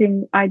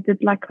working. I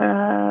did like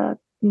a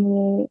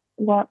small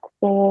work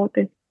for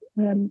this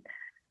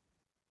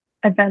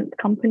event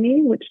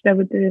company, which they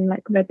were doing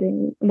like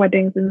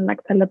weddings and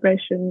like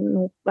celebration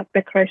or like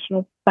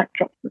decorational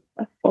backdrops and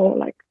stuff for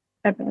like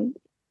events.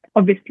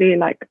 Obviously,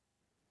 like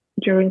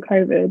during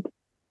COVID,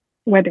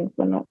 weddings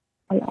were not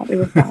allowed. It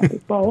was banned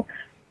as well.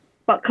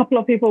 But a couple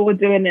of people were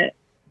doing it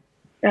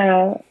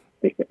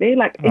secretly,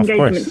 like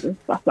engagements and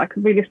stuff, like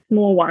really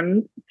small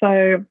ones.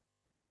 So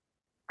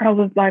I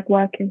was like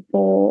working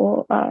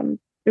for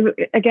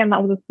again,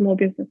 that was a small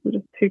business with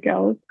just two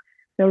girls.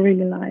 They were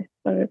really nice.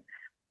 So,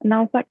 and I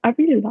was like, I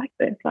really like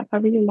this. Like, I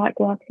really like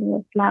working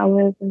with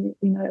flowers and,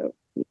 you know,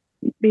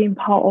 being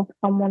part of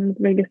someone's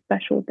really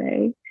special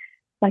day.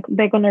 Like,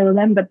 they're going to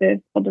remember this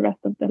for the rest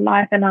of their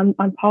life, and I'm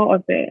part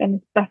of it.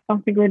 And that's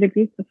something really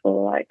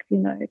beautiful. Like, you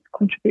know, it's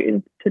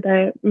contributing to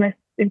their most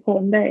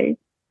important day.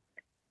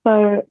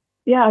 So,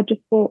 yeah, I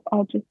just thought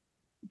I'll just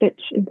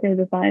ditch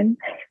interior design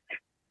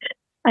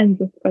and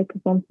just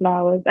focus on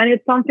flowers. And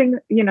it's something,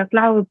 you know,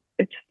 flowers,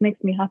 it just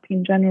makes me happy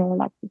in general.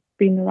 Like, just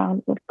being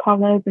around with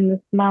colors and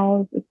the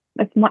smells,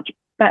 it's much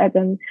better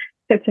than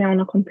sitting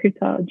on a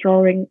computer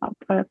drawing up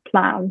a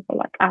plan for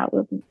like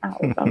hours and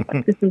hours. I was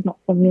like, this is not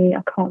for me.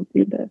 I can't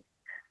do this.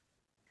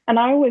 And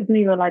I always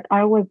knew that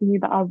I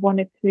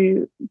wanted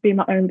to be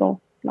my own boss.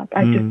 Like,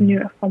 I just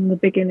knew it from the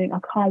beginning. I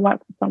can't work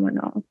for someone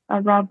else.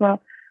 I'd rather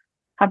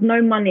have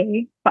no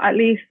money, but at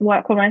least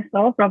work for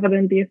myself rather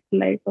than be a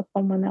slave for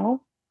someone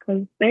else,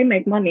 because they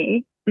make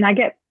money and I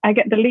get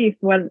the least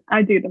when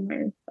I do the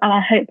most. And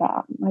I hate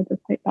that. I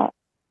just hate that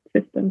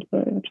system. So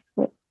I just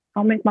thought,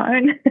 I'll make my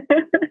own.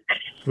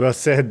 Well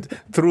said.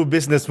 True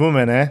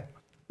businesswoman, eh?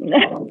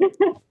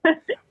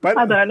 But,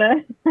 I don't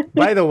know.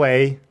 By the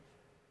way,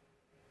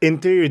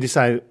 interior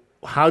design,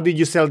 how did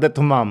you sell that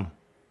to mom?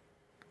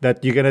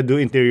 That you're going to do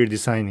interior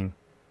designing?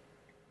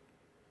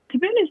 To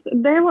be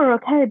honest, they were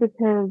okay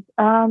because,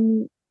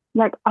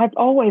 like, I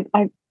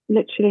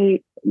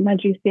literally, my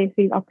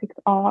GCSEs, I picked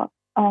art.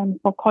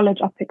 For college,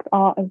 I picked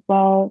art as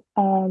well.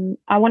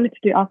 I wanted to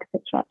do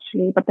architecture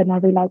actually, but then I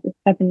realized it's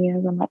 7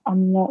 years. I'm like,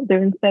 I'm not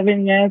doing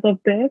 7 years of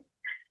this.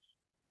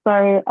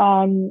 So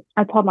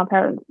I told my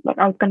parents, like,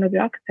 I was going to do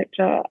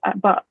architecture,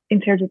 but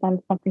interior design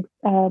is something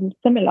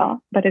similar,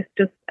 but it's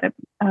just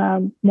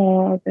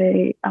more of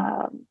a,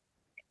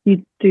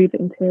 you do the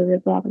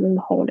interiors rather than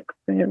the whole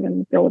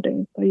experience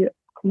building. So you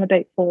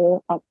accommodate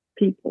for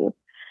people.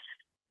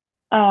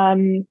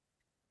 So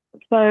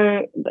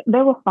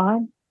they were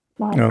fine.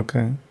 Like,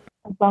 okay.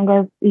 As long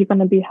as you're going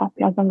to be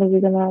happy, as long as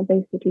you're going to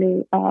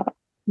basically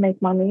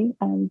make money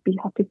and be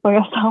happy for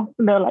yourself.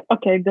 And they're like,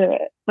 okay, do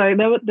it. So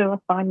they were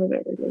fine with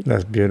it. Really.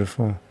 That's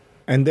beautiful.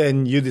 And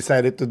then you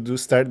decided to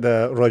start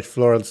the Roche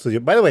Floral Studio.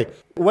 By the way,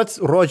 what's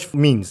Roche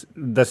means?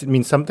 Does it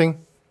mean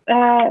something?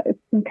 It's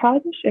in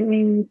Kurdish. It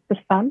means the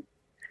sun.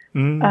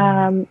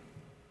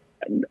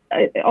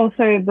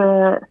 Also,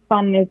 the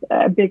sun is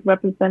a big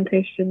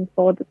representation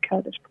for the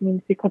Kurdish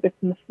community because it's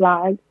in the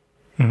flag.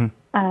 Mm-hmm.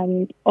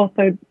 And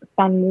also, the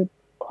sun is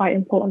quite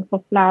important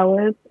for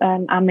flowers.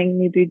 And I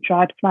mainly do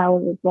dried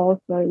flowers as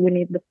well. So we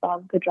need the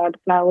sun to dry the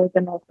flowers.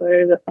 And also,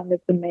 the sun is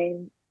the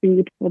main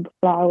food for the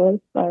flowers.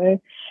 So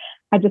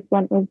I just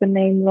went with the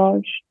name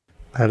Roche.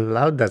 I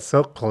love that.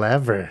 So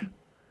clever.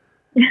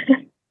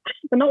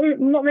 But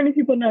not many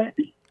people know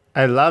it.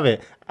 I love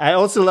it. I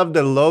also love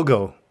the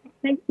logo.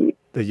 Thank you.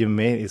 That you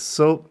made. It's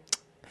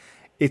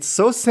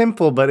so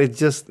simple, but it's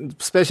just,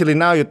 especially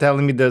now you're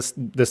telling me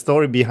the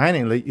story behind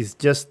it. Like, it's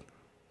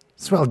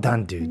well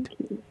done, dude.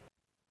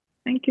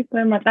 Thank you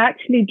so much. I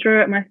actually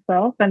drew it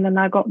myself, and then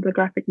I got the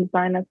graphic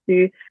designer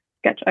to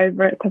sketch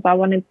over it because I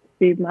wanted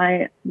to do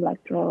my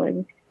like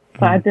drawing.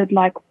 So I did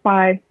like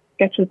 5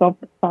 sketches of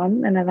the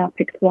sun, and then I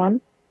picked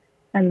one.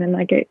 And then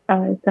I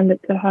send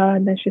it to her,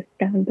 and then she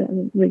scanned it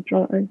and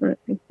redraw over it,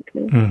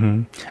 basically.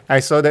 Mm-hmm. I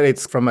saw that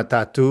it's from a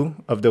tattoo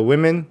of the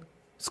women.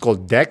 It's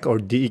called DEC or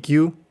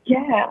DEQ.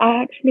 Yeah,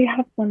 I actually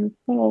have one as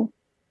well.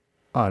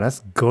 Oh, that's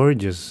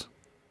gorgeous.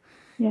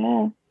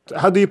 Yeah.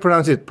 How do you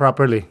pronounce it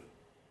properly?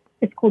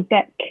 It's called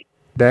DEC.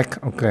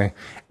 DEC, okay.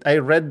 I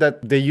read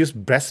that they use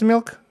breast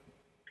milk.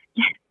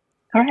 Yeah,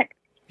 correct.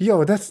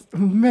 Yo, that's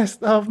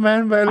messed up,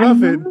 man, but I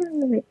love it.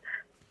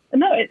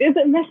 No, it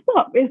isn't messed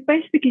up. It's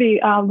basically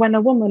when a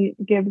woman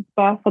gives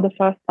birth for the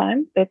first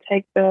time, they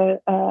take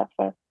the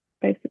first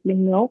basically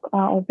milk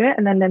out of it,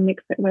 and then they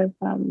mix it with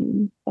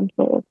some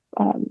sort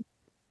of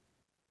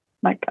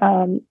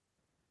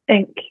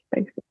ink,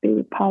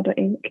 basically powder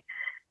ink,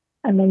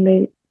 and then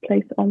they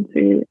place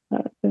onto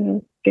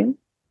the skin.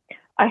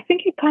 I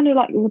think it kind of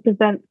like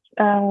represents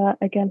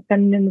again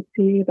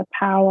femininity, the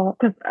power,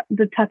 because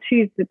the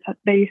tattoos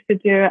they used to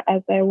do it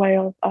as a way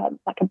of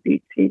like a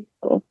beauty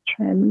sort of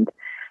trend,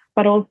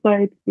 but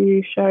also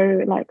to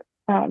show like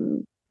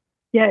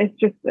it's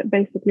just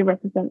basically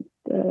represents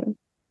the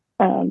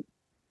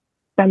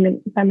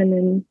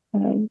feminine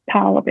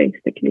power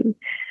basically.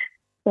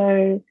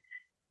 So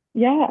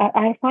yeah,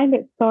 I find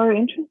it so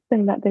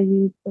interesting that they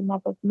use the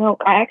mother's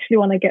milk. I actually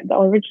want to get the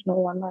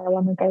original one. I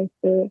want to go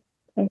to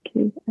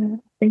Turkey. I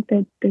think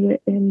they do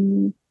it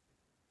in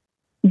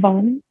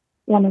Van,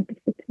 one of the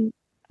cities.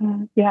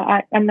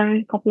 I know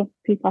a couple of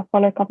people. I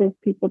follow a couple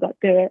of people that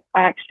do it.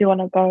 I actually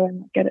want to go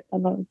and get it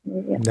done on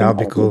me. That'll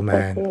be cool,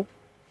 man. So cool.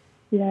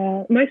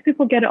 Yeah, most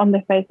people get it on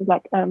their faces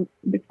like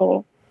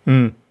before.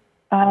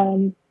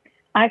 I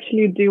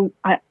actually do.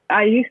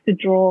 I used to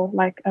draw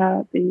like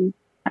the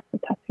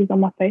tattoos on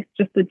my face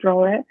just to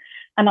draw it,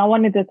 and I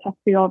wanted a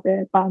tattoo of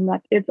it, but I'm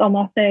like, it's on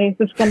my face,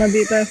 it's gonna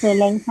be there for a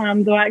long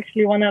time. Do I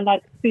actually want to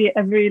like see it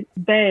every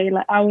day?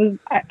 Like I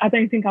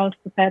don't think I was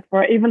prepared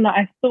for it, even though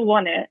I still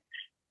want it,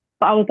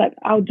 but I was like,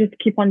 I'll just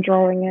keep on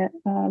drawing it,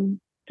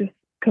 just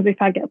because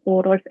if I get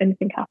bored or if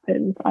anything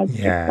happens, I'd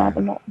just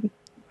rather not.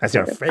 That's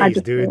your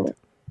face, dude.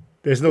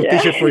 There's no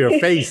t-shirt for your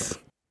face.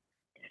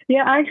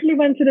 Yeah, I actually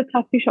went to the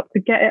tattoo shop to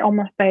get it on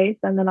my face,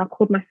 and then I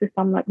called my sister.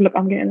 I'm like, look,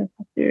 I'm getting a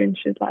tattoo, and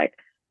she's like,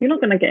 you're not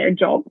going to get a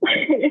job.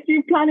 If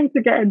you're planning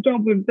to get a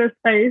job with this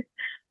face,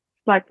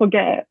 like,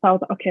 forget it. So I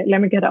was like, okay, let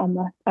me get it on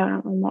my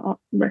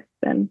wrist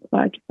then. So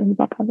I just ended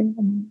up having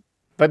them.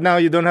 But now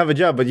you don't have a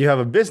job, but you have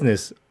a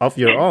business of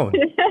your own.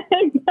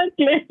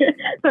 Exactly.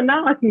 So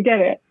now I can get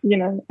it,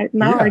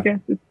 Now I guess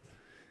it's...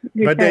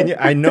 But then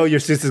I know your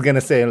sister's going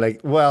to say,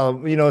 like,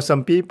 well,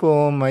 some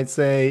people might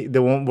say they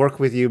won't work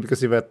with you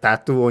because you have a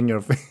tattoo on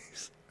your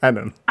face. I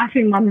don't know. I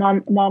think my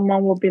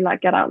mom will be like,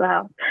 get out the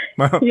house.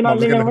 Mom's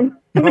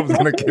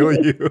going to kill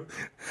you.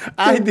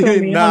 I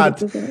did not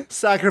 100%.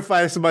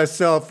 Sacrifice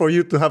myself for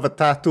you to have a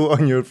tattoo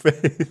on your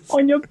face.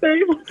 On your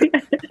face?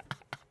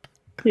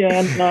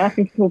 Yeah, no, I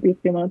think it will be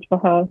too much for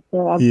her.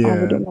 So I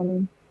wouldn't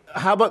want to.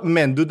 How about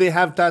men? Do they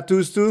have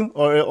tattoos too,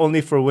 or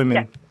only for women?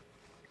 Yeah.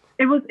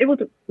 It was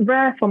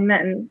rare for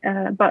men,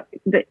 but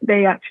they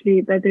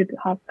did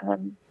have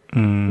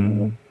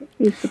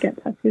used to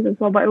get tattoos as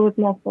well, but it was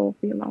more for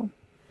females.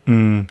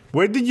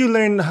 Where did you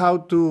learn how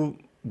to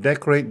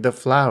decorate the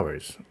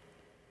flowers?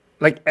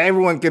 Like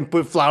everyone can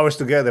put flowers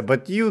together,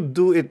 but you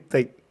do it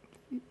like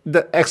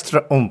the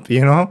extra oomph, Do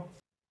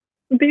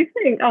you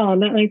think? Oh,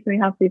 that makes me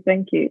happy.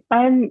 Thank you.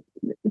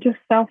 Just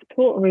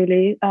self-taught,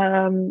 really.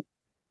 I'm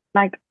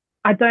not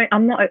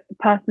a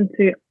person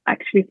to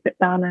actually sit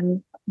down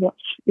and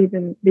watch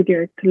even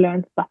videos to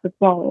learn stuff as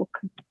well.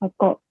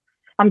 Because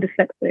I'm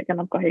dyslexic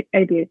and I've got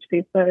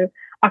ADHD, so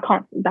I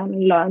can't sit down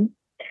and learn.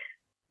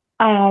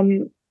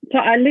 So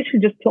I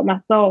literally just taught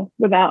myself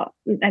without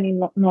any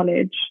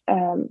knowledge.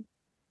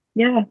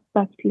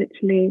 That's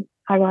literally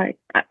how I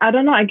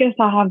don't know. I guess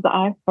I have the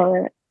eye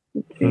for it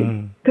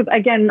too. Because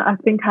again, I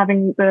think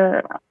having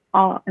the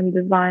art and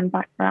design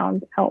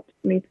background helps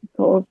me to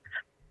sort of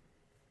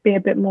be a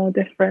bit more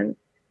different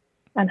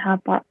and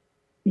have that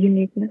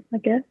uniqueness, I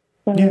guess.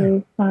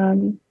 So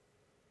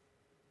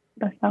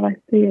that's how I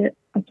see it.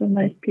 I don't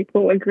know if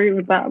people agree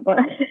with that, but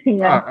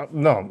yeah.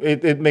 No,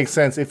 it makes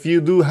sense. If you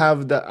do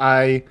have the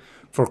eye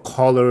for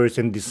colors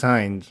and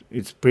designs,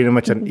 it's pretty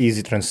much an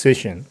easy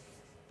transition.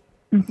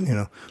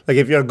 Like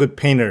if you're a good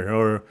painter,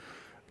 or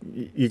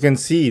you can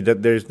see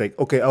that there's like,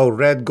 okay,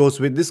 red goes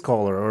with this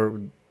color,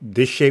 or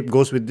this shape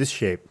goes with this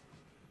shape.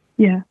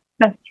 Yeah,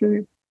 that's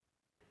true.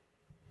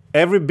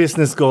 Every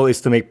business goal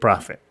is to make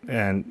profit,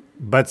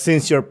 but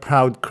since you're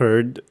proud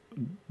Kurd,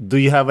 do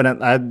you have an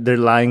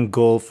underlying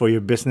goal for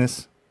your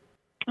business?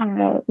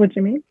 What do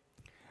you mean?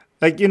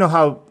 Like,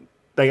 how,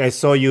 like I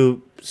saw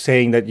you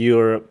saying that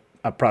you're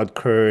a proud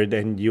Kurd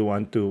and you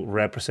want to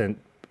represent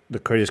the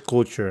Kurdish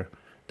culture,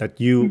 that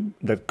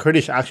that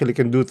Kurdish actually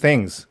can do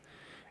things.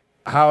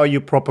 How are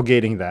you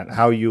propagating that?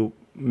 How are you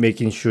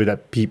making sure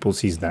that people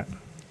sees that?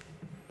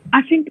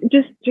 I think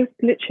just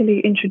literally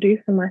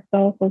introducing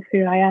myself of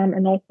who I am,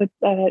 and also,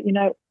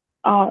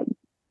 our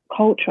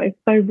culture is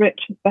so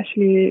rich,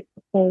 especially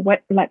for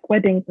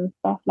weddings and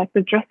stuff. Like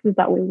the dresses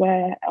that we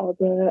wear, or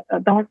the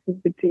dances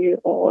we do,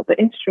 or the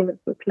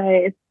instruments we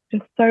play, it's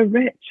just so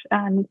rich.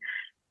 And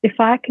if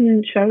I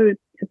can show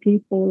to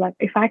people, like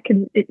if I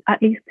can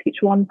at least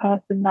teach one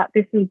person that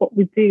this is what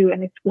we do,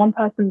 and if one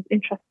person's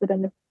interested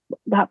and if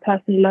that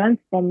person learns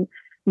from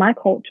my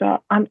culture,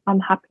 I'm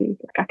happy.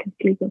 Like I can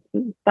sleep in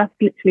peace. That's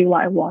literally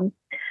what I want.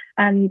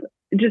 And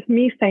just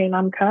me saying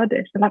I'm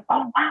Kurdish, they're like,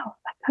 oh wow,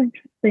 that's so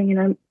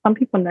interesting. Some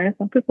people know,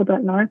 some people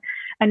don't know.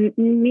 And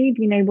me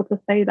being able to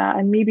say that,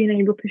 and me being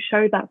able to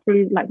show that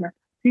through like my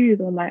tattoos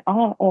or my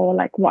art, or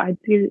like what I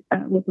do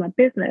with my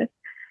business,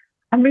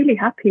 I'm really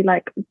happy.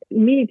 Like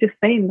me just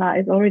saying that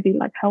is already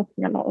like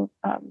helping a lot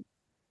of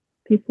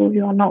people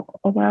who are not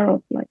aware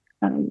of like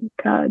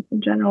Kurds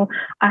in general.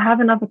 I have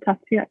another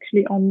tattoo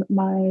actually on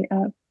my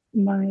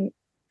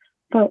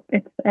So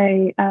it's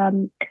a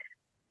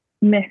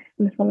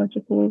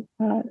mythological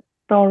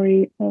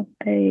story of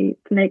a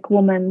snake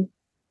woman.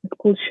 It's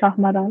called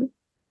Shahmaran.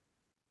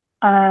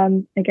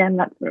 Again,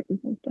 that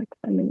represents like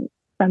feminine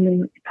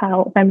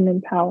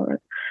power.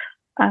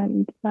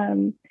 And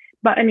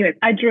but anyways,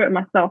 I drew it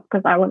myself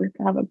because I wanted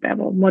to have a bit of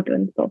a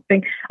modern sort of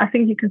thing. I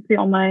think you can see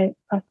on my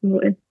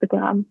personal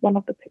Instagram one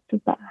of the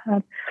pictures that I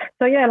had.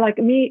 So yeah, like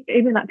me,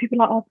 even like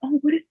people are like, oh,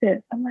 what is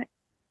this? I'm like,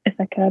 it's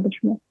like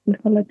Kurdish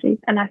mythology,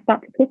 and I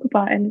start to talk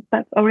about it, and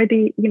that's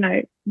already, you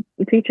know,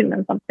 teaching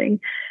them something.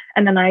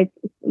 And then I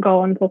go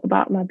on and talk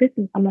about my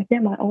business. I'm like, yeah,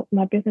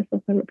 my business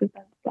also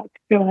represents like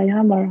who I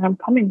am, where I'm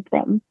coming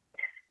from.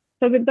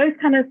 So with those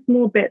kind of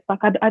small bits, like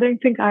I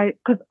don't think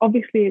because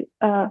obviously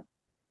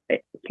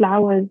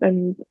flowers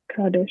and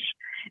Kurdish,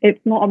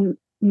 it's not a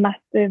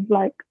massive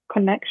like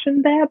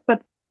connection there,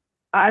 but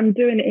I'm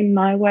doing it in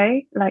my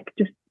way, like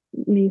just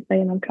me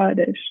saying I'm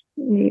Kurdish,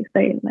 me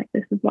saying like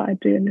this is what I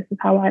do and this is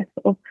how I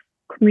sort of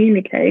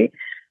communicate.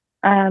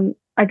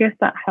 I guess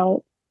that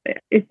helps.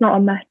 It's not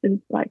a massive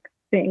like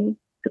thing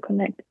to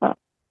connect, but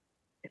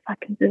if I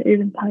can do it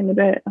even tiny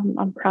bit,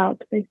 I'm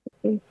proud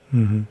basically.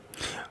 Mm-hmm.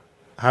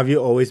 Have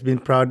you always been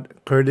proud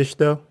Kurdish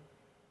though?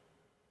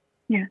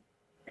 Yeah.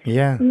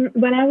 Yeah.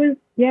 When I was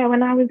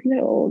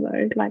little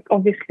though, like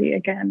obviously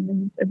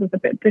again it was a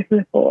bit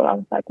difficult. I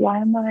was like, why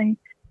am I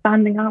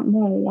standing out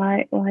more?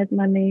 Why is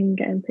my name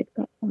getting picked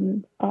up on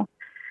and stuff?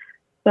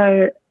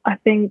 So I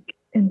think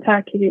in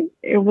Turkey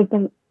I was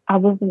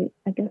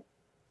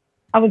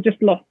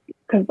just lost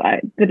because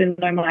I didn't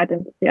know my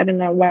identity. I didn't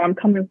know where I'm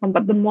coming from.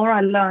 But the more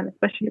I learned,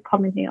 especially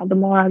coming here, the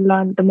more I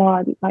learned, the more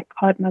I like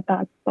heard my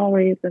dad's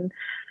stories and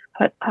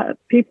heard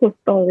people's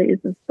stories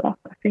and stuff.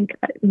 I think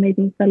it made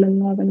me fall in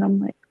love, and I'm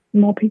like,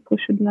 more people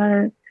should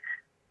know.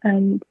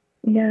 And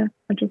yeah,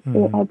 I just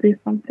thought I'll do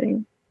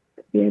something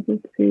to be able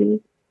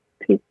to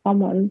teach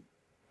someone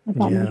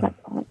about my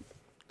background.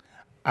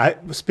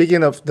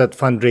 Speaking of that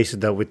fundraiser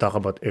that we talked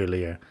about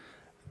earlier,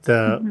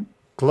 the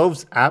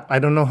Cloves app, I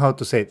don't know how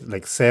to say it,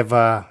 like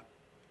Seva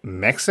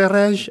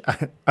Mexerej?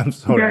 I'm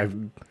sorry. Yeah.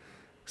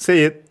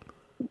 Say it.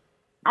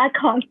 I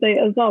can't say it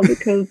as well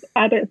because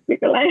I don't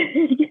speak a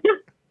language.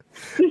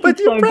 But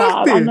you so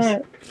practice. Bad, I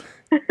know.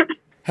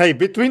 Hey,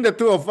 between the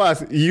two of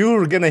us,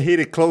 you're going to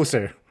hit it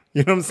closer.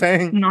 You know what I'm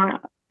saying? No.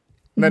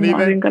 Not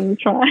even? I'm going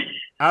to try.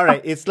 All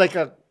right. It's like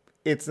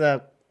it's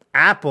a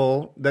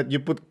apple that you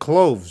put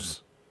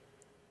cloves.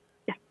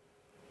 Yeah.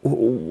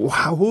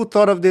 Who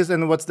thought of this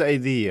and what's the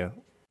idea?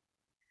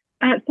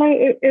 So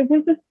it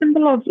was a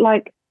symbol of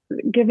like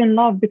giving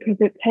love because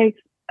it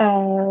takes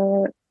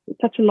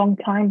such a long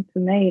time to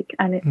make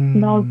and it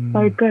smells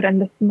so good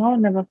and the smell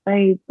never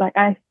fades. Like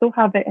I still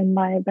have it in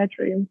my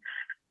bedroom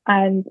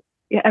and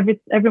yeah,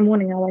 every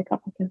morning I wake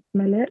up I can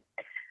smell it.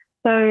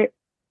 So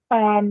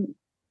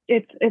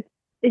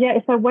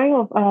it's a way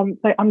of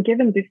so I'm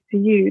giving this to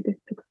you. This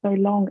took so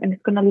long and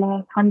it's gonna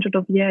last hundreds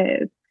of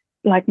years,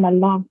 like my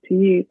love to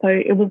you. So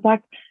it was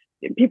like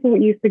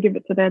people used to give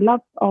it to their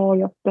love or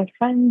their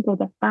friends or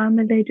their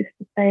family just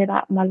to say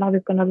that my love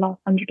is going to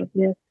last hundreds of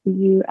years to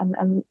you,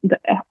 and the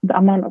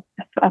amount of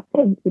effort I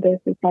put into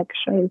this is like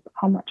shows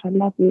how much I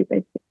love you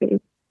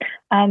basically.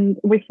 And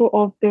we thought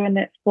of doing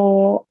it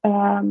for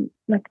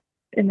like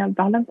in a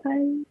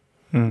Valentine's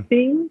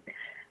theme.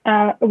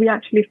 We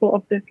actually thought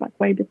of this like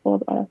way before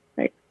the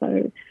earthquake,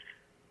 so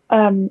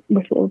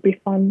we thought it would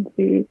be fun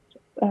to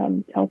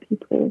tell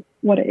people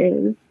what it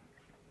is.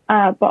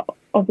 But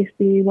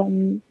obviously,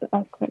 when the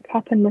earthquake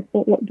happened, we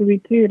thought, what do we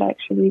do? Like,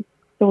 should we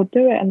still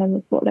do it? And then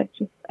we thought, let's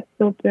just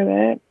still do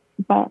it,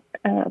 but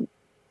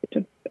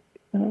just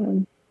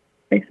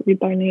basically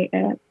donate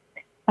it.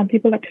 And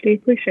people actually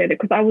appreciate it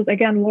because I was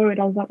again worried.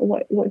 I was like,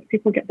 what if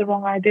people get the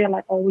wrong idea?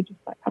 Like, oh, we're just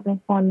like having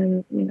fun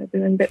and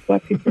doing bits where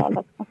people are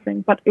like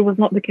suffering. But it was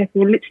not the case.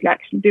 We were literally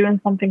actually doing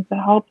something to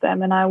help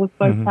them, and I was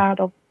so proud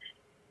of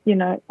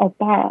of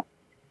that.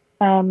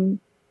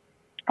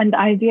 And the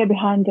idea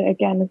behind it,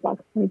 again, is like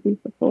so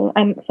beautiful.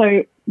 And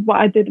so what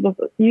I did was,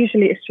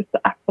 usually it's just the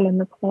apple and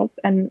the clove.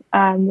 And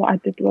what I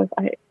did was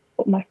I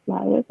put my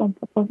flowers on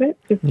top of it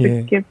just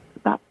to give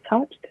that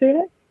touch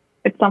to it.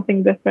 It's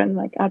something different,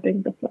 like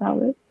adding the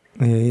flowers.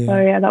 Yeah. So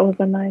yeah, that was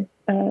a nice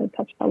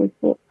touch that we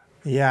thought.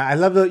 Yeah, I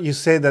love that you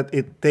say that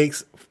it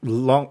takes a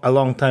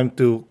long time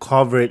to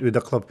cover it with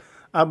the clove.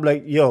 I'm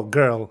like, yo,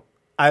 girl,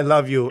 I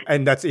love you,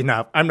 and that's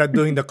enough. I'm not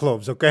doing the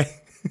cloves, okay?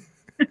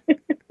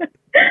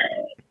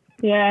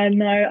 Yeah,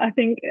 no, I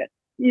think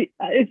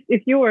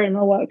if you were in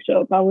a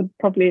workshop, I would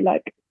probably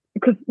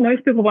because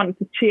most people want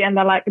to cheat and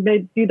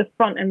they do the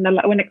front and they're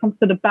like, when it comes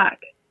to the back,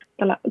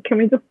 they're like, can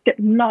we just stay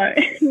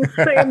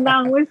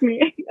down with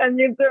me and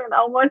you're doing,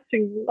 I'm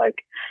watching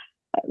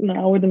no,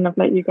 I wouldn't have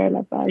let you go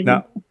like that.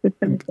 No,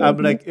 I'm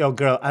like, yo,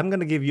 girl, I'm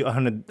going to give you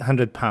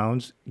 100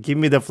 pounds. Give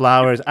me the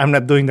flowers. I'm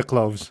not doing the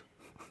cloves.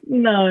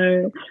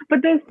 No, but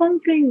there's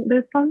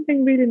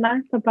something really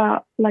nice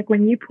about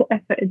when you put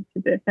effort into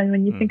this and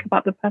when you think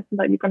about the person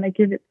that you're going to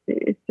give it to,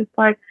 it's just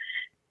like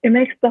it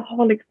makes the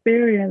whole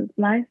experience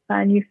nicer,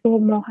 and you feel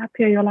more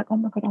happier. You're like, oh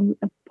my God, I'm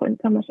putting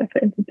so much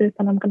effort into this,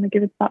 and I'm going to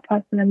give it to that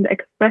person. And the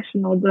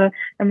expression or the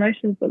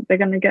emotions that they're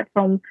going to get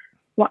from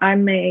what I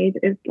made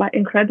is like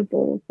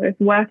incredible. So it's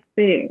worth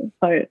seeing.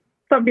 So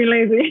stop being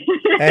lazy.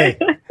 Hey,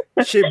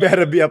 she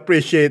better be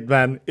appreciated,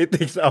 man. It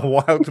takes a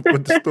while to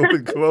put the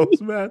stupid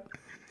clothes, man.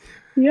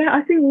 Yeah,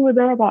 I think we were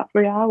there about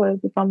 3 hours,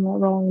 if I'm not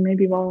wrong,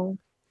 maybe more.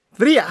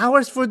 3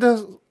 hours for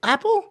the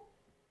apple?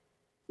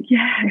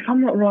 Yeah, if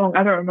I'm not wrong,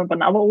 I don't remember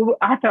now. But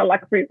I felt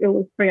like it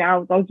was 3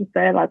 hours. I was just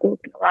there, like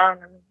walking around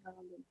and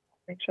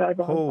make sure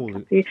everyone was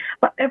happy.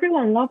 But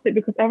everyone loved it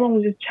because everyone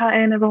was just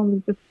chatting, everyone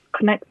was just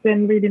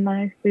connecting really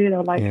nicely. They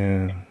were like,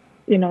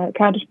 you know,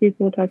 Kurdish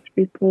people, Turkish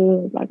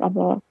people, like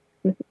other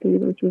ethnicities,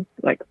 which was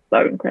like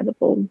so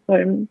incredible.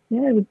 So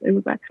yeah, it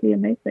was actually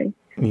amazing.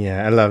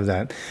 Yeah, I love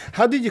that.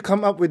 How did you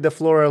come up with the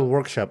floral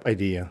workshop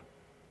idea?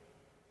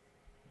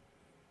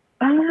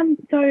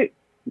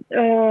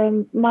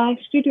 My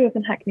studio is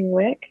in Hackney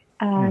Wick,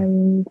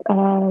 and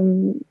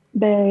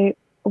they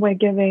were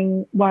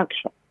giving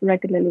workshops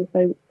regularly.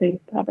 So they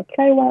used to have a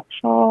clay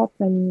workshop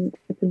and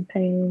sip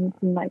paint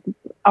and like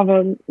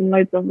other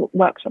loads of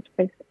workshops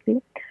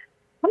basically.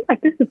 I'm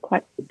like, this is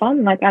quite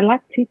fun. Like, I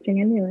like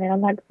teaching anyway. I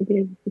like to be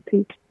able to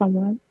teach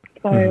someone.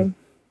 So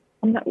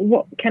I'm like,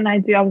 what can I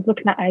do? I was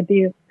looking at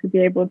ideas to be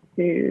able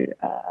to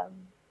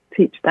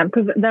teach them,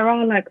 because there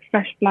are like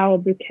fresh flower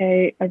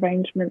bouquet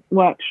arrangement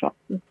workshops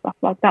and stuff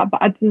like that,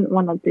 but I didn't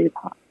want to do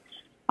that.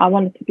 I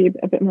wanted to be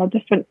a bit more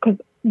different, because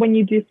when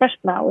you do fresh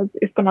flowers,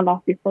 it's going to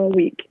last you for a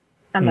week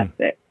and that's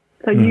it.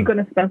 So you're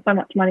going to spend so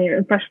much money,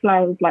 and fresh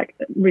flowers like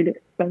really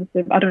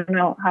expensive. I don't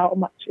know how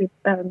much it's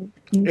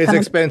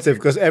expensive,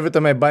 because every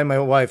time I buy my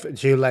wife,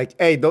 she's like,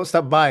 hey, don't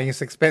stop buying,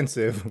 it's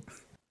expensive.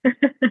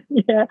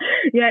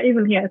 yeah,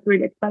 even here it's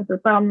really expensive.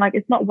 So I'm like,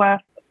 it's not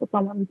worth for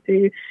someone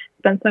to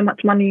spend so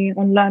much money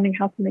on learning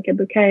how to make a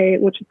bouquet,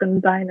 which is going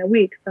to die in a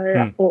week. So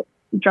I thought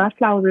dried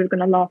flowers is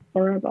going to last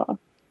forever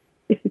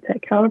if you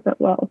take care of it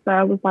well. So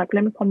I was like,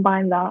 let me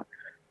combine that.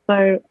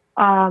 So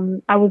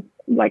I was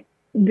like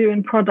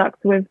doing products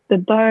with the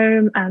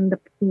dome and the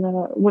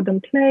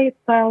wooden plates.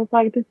 So I was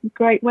like, this is a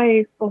great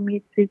way for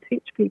me to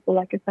teach people.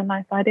 Like, it's a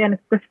nice idea, and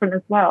it's different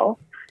as well,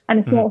 and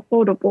it's more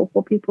affordable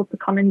for people to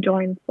come and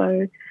join.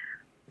 So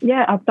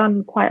yeah, I've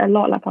done quite a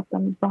lot. Like, I've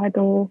done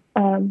bridal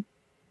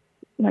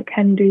like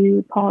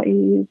Hindu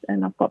parties,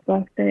 and I've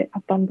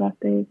done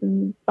birthdays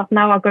and stuff.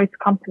 Now I go to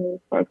companies,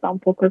 for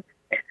example, because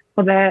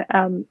for their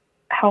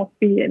health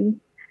being,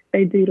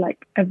 they do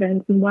like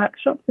events and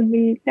workshops in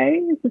the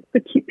UK just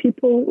to keep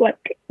people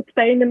like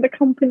staying in the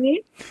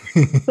company.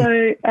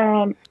 So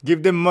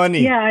give them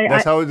money. Yeah,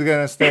 that's how it's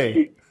gonna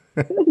stay.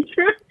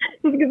 True.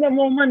 Just give them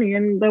more money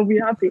and they'll be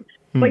happy.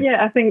 But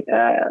yeah, I think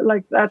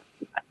like that's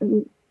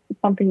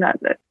something that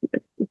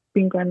it's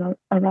been going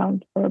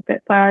around for a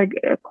bit. So I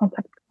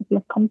contacted a couple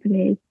of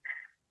companies,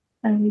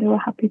 and they were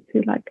happy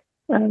to like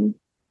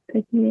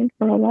take me in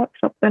for a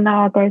workshop. So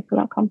now I go to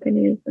like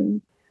companies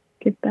and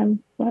give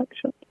them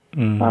workshops.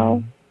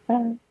 So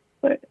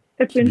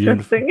it's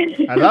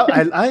interesting. I love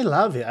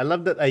it. I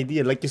love that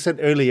idea. Like you said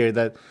earlier,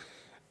 that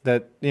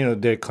you know,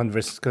 they're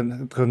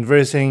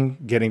conversing,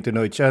 getting to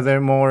know each other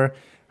more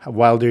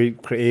while they're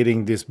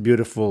creating this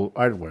beautiful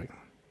artwork.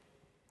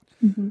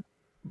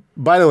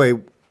 By the way,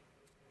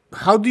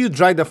 how do you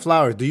dry the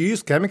flower? Do you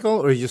use chemical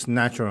or just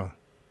natural?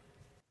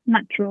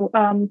 Natural.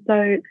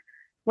 So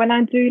when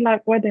I do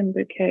like wedding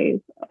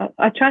bouquets,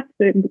 I try to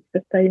be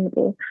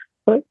sustainable.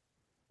 But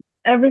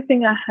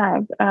everything I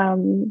have,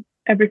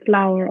 every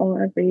flower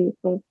or every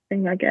sort of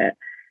thing I get,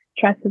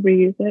 try to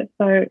reuse it.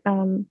 So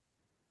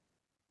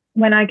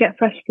when I get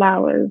fresh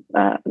flowers,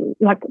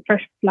 like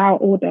fresh flower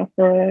order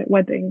for a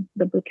wedding,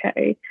 the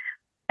bouquet,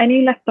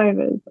 any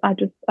leftovers, I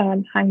just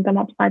hang them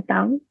upside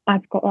down.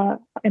 I've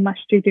got in my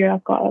studio,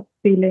 I've got a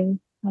ceiling.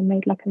 I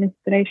made like an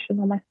installation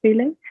on my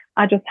ceiling.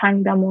 I just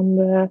hang them on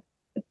the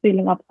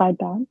ceiling upside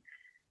down,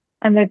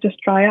 and they just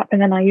dry up,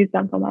 and then I use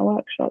them for my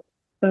workshop.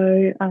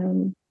 So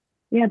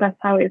yeah, that's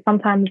how it is.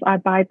 Sometimes I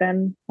buy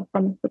them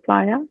from a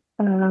supplier.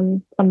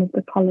 Some of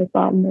the colors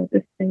are more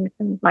distinct,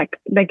 and like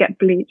they get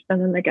bleached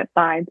and then they get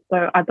dyed.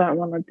 So I don't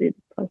want to do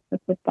the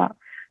process with that.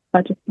 So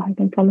I just buy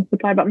them from a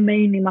supplier. But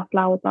mainly my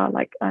flowers are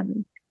like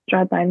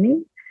dried by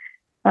me,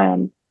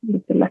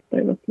 with the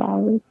leftover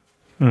flowers.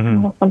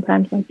 Or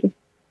sometimes I just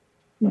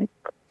like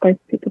go to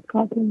people's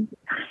gardens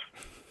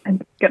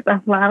and get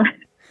their flowers.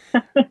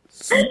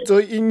 So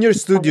in your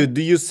studio,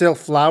 do you sell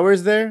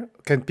flowers there?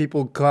 Can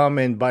people come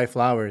and buy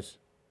flowers?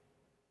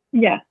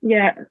 Yeah.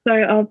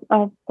 So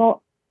I've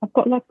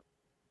got like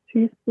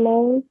 2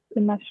 floors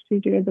in my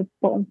studio. The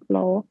bottom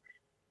floor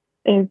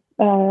is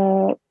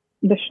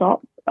the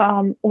shop,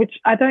 which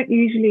I don't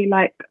usually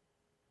like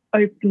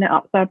open it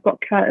up. So I've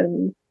got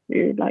curtains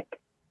to like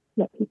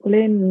let people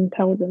in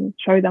and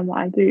show them what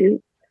I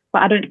do.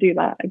 But I don't do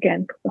that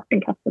again because I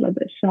think I feel a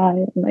bit shy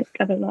and like,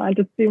 I don't know, I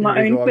just do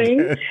my own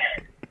thing.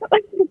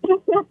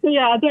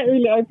 Yeah, I don't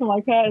really open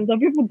my curtains, and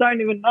people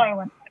don't even know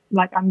when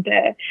like I'm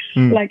there.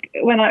 Like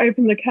when I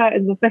open the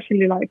curtains,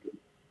 especially like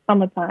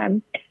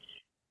summertime,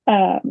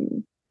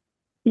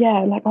 yeah,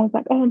 like I was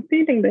like, oh, I'm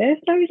feeling this.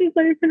 Let me just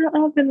open it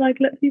up and like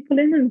let people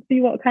in and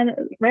see what kind of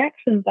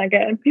reactions I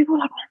get. And people are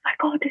like, oh my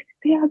god, this is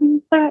the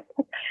album so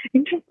like,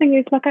 interesting.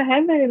 It's like a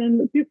heaven,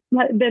 and people,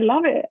 like they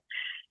love it.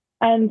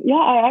 And yeah,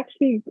 I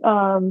actually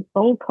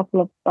sold a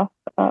couple of stuff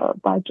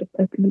by just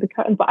opening the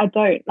curtain, but I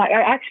don't like.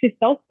 I actually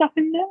sell stuff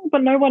in there,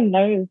 but no one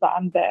knows that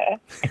I'm there.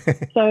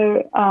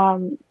 So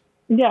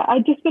yeah, I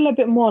just feel a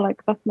bit more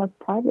like that's my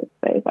private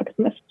space, like it's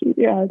my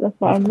studio. That's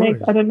what I make.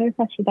 I don't know if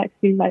I should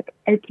actually like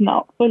open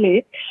up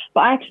fully,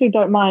 but I actually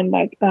don't mind.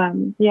 Like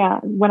yeah,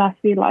 when I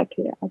feel like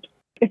it,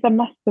 it's a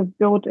massive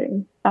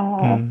building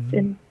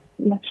in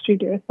my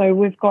studio. So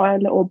we've got a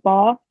little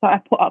bar. So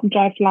I put up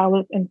dry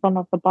flowers in front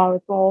of the bar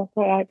as well.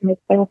 So I can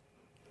sell.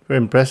 Very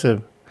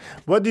impressive.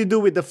 What do you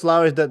do with the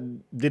flowers that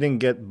didn't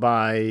get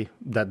by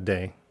that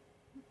day?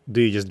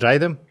 Do you just dry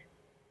them?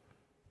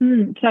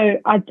 So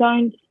I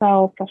don't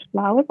sell fresh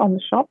flowers on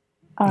the shop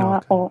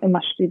or in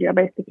my studio,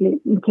 basically,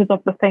 because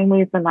of the same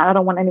reason that I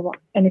don't want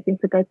anything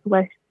to go to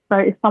waste. So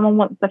if someone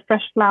wants a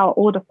fresh flower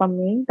order from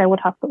me, they would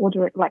have to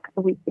order it like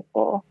the week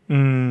before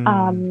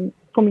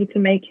for me to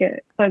make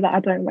it, so that I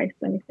don't waste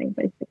anything,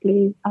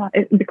 basically,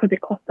 because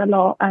it costs a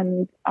lot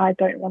and I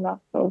don't want to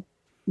sort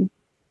of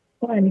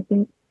put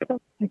anything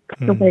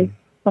to waste.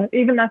 So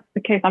even that's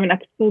the case, I mean, I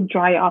can still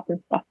dry it up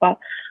and stuff, but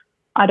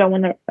I don't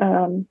want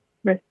to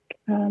risk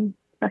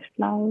fresh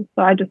flowers.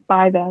 So I just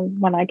buy them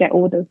when I get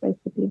orders,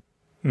 basically.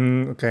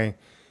 Okay.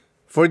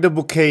 For the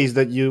bouquets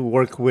that you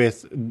work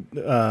with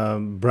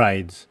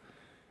brides,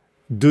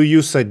 do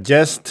you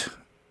suggest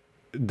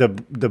the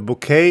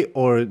bouquet,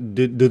 or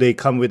do they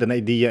come with an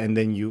idea and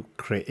then you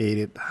create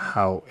it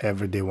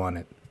however they want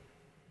it?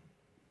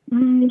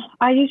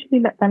 I usually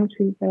let them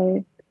choose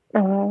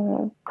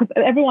because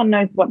everyone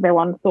knows what they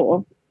want, sort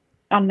of,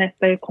 unless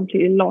they're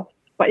completely lost.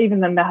 But even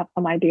then, they have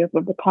some ideas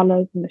of the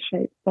colors and the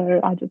shapes, so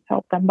I just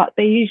help them. But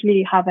they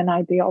usually have an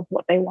idea of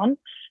what they want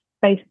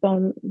based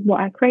on what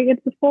I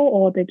created before,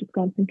 or they just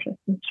go on Pinterest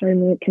and show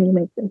me, can you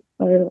make this?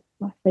 So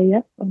I say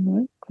yes or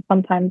no. Because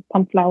sometimes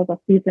some flowers are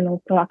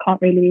seasonal, so I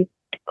can't really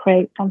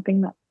create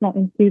something that's not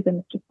in season.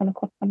 It's just going to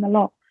cost them a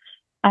lot,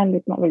 and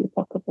it's not really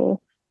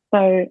possible.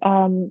 So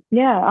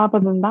yeah, other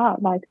than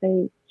that, like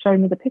they show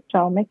me the picture,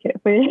 I'll make it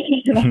for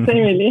you. That's it,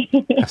 really.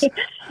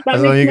 That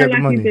as makes you my get the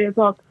life money. easier as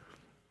well.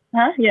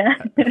 Huh? Yeah,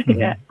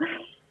 yeah.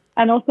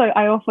 And also,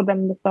 I offer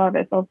them the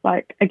service of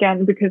like,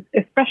 again, because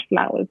it's fresh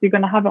flowers, you're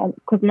going to have it on,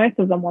 because most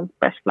of them want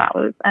fresh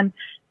flowers, and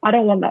I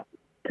don't want that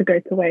to go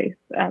to waste.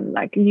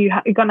 Like you're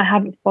going to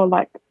have it for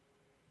like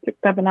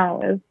 6-7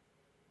 hours.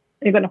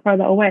 You're going to throw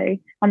that away.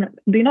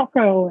 Do not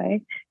throw it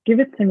away. Give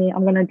it to me.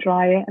 I'm going to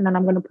dry it, and then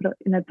I'm going to put it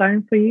in a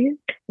dome for you,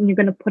 and you're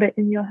going to put it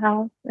in your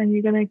house, and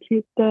you're going to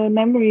keep the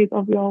memories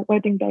of your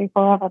wedding day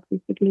forever,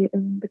 basically,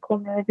 in the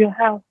corner of your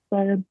house.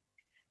 So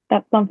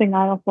that's something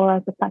I offer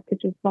as a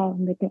package as well,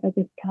 and they get a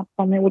discount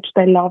from it, which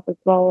they love as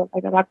well.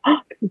 Like they're like,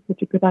 oh, this is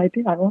such a good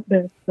idea. I want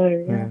this. So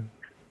yeah.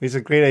 It's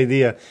a great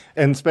idea,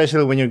 and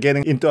especially when you're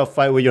getting into a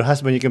fight with your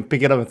husband, you can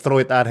pick it up and throw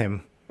it at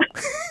him.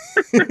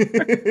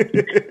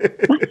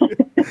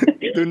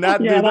 Do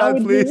not do that,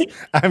 please.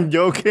 I'm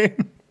joking.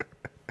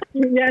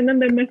 Yeah, and then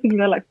they message me,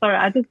 they're like, sorry,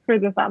 I just threw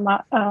this at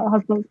my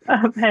husband's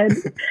head.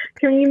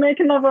 Can you make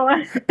another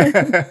one?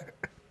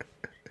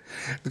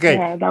 Okay.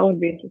 Yeah, that would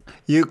be interesting.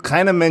 You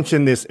kind of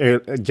mentioned this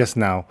just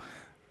now.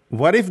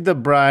 What if the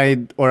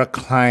bride or a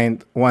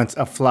client wants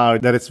a flower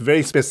that is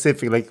very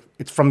specific, like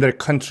it's from their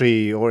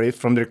country or it's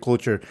from their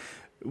culture?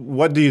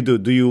 What do?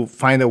 Do you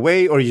find a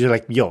way, or you're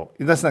like, yo,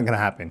 that's not going to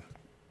happen?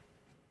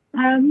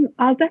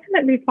 I'll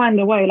definitely find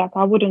a way. Like,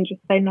 I wouldn't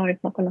just say, no,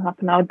 it's not going to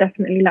happen. I'll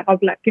definitely, I'll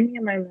be like, give me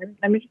a moment.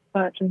 Let me just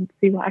search and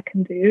see what I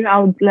can do.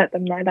 I'll let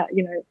them know that,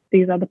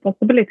 these are the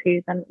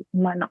possibilities and it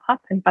might not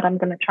happen, but I'm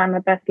going to try my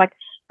best. Like,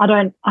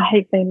 I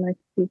hate saying no to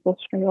people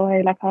straight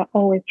away. Like, I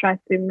always try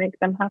to make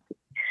them happy.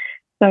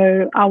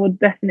 So I would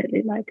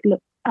definitely,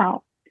 look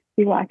out,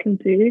 see what I can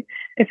do.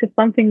 If it's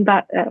something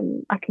that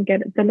I can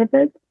get it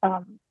delivered,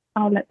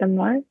 I'll let them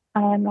know,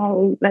 and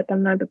I'll let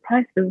them know the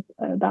prices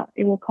that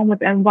it will come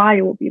with and why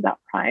it will be that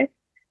price.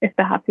 If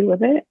they're happy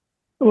with it,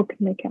 we can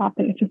make it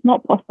happen. If it's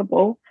not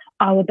possible,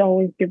 I would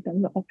always give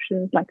them the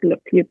options, like,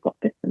 look, you've got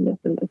this and this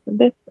and this and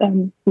this,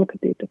 we could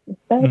do this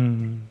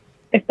instead.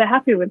 If they're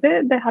happy with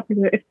it, they're happy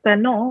with it. If they're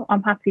not,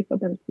 I'm happy for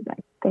them to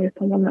go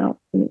someone else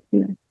and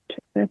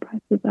check their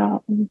prices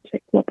out and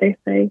check what they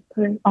say.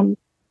 So I'm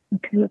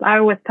okay with. I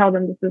always tell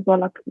them this as well,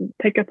 like,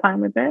 take your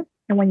time with it.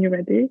 And when you're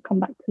ready, come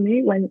back to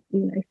me. When,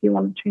 if you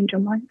want to change your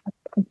mind, that's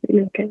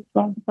completely okay as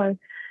well. So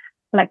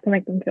I like to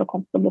make them feel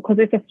comfortable because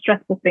it's a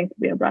stressful thing to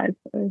be a bride.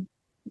 So,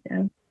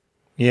 yeah.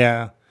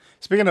 Yeah.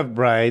 Speaking of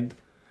bride,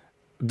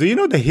 do you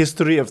know the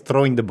history of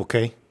throwing the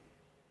bouquet?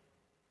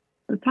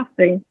 It's a tough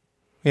thing.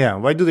 Yeah.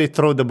 Why do they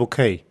throw the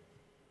bouquet?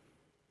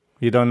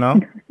 You don't know?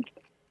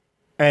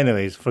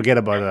 Anyways, forget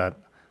about that.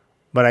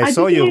 But I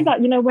saw you. That,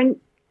 when...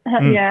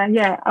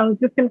 Yeah. I was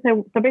just going to say,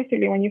 so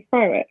basically when you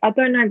throw it, I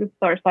don't know the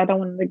source, so I don't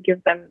want to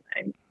give them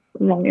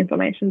wrong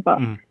information,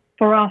 but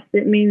for us,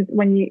 it means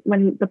when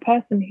the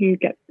person who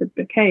gets the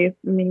bouquet, it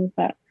means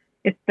that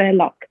it's their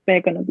luck.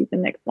 They're going to be the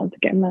next one to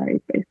get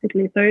married,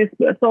 basically. So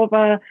it's sort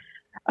of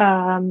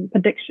a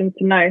prediction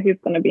to know who's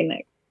going to be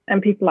next.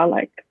 And people are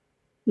like,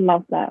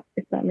 love that,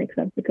 if that makes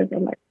sense, because they're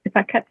like, if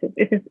I catch it,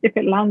 if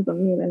it lands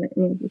on me, then it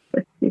means it's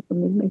supposed to be for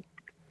me.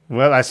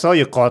 Well, I saw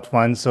you caught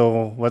one,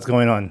 so what's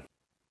going on?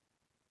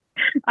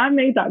 I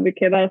made that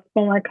bouquet. That's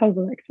for my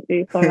cousin,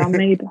 actually. So I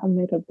made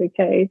a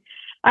bouquet.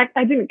 I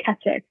didn't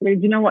catch it, actually.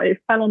 Do you know what?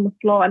 It fell on the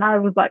floor, and I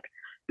was like,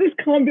 this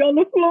can't be on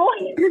the floor.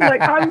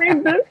 Like, I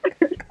made this.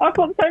 I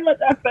put so much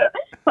effort.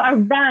 So I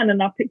ran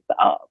and I picked it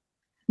up.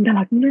 And they're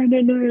like, no.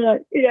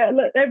 Like, yeah,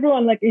 look,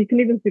 everyone, like, you can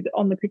even see it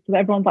on the pictures.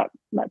 Everyone's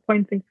like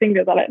pointing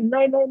fingers. I'm like,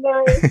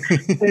 no.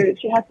 So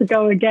she had to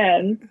go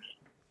again.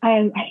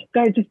 And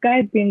guys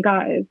being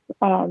guys,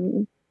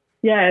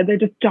 they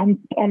just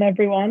jumped on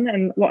everyone.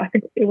 And I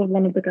think it was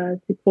one of the guys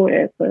who bought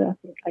it. So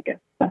I guess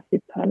that's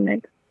his turn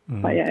next.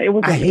 But yeah, it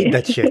was. I hate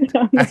that shit.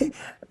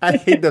 I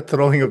hate the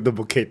throwing of the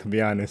bouquet, to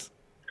be honest.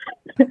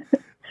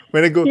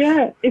 When I go,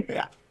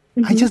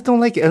 I just don't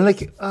like it. I'm like,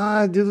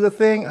 do the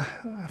thing.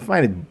 I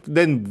find it.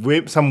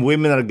 Then some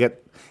women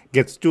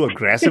gets too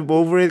aggressive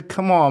over it.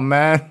 Come on,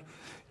 man.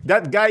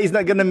 That guy is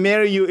not gonna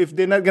marry you if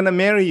they're not gonna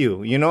marry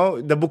you. You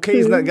know, the bouquet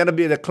is not gonna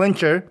be the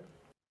clincher.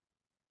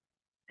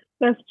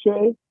 That's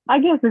true. I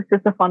guess it's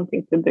just a fun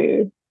thing to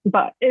do,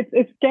 but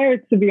it's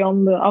scary to be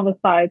on the other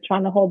side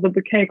trying to hold the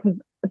bouquet, because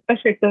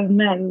especially if there's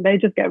men, they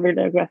just get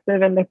really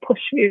aggressive and they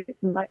push you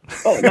and like,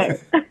 oh no.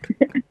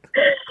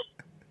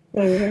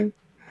 So,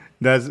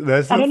 that's so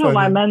I don't know funny.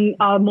 why men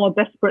are more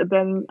desperate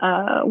than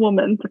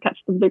women to catch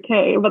the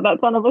bouquet, but that's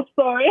another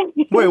story.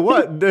 Wait,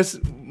 what? There's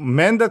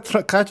men that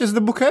catches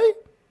the bouquet?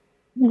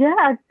 Yeah,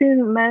 I've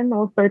seen men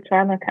also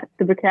trying to catch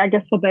the bouquet. I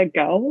guess for their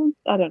girls,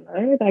 I don't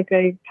know. Like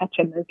they catch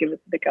it and they give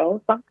it to the girl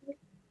or something.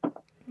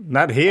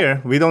 Not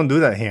here. We don't do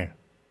that here.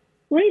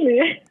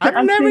 Really?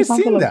 I've never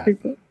seen that.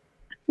 People.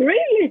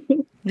 Really?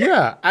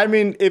 Yeah, I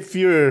mean, if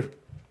you're,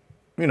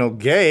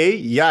 gay,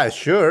 yeah,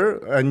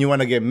 sure, and you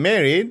want to get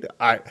married,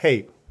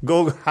 hey,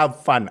 go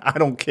have fun. I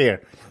don't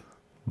care.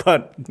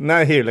 But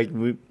not here. Like,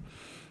 we've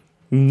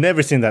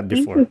never seen that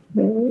before.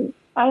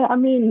 I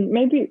mean,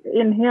 maybe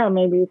in here,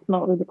 maybe it's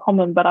not really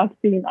common, but I've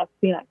seen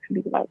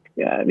actually like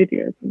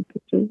videos and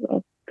pictures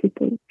of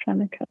people trying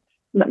to catch,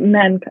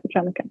 men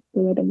trying to catch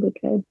the wedding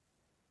bouquet.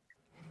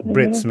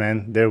 Brits,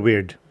 man, they're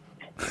weird.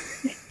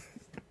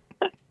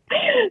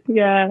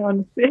 Yeah,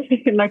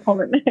 honestly, like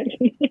comment.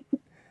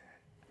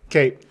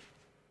 Okay,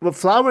 well,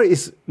 flower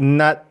is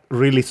not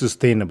really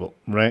sustainable,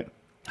 right?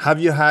 Have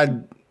you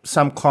had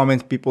some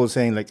comments, people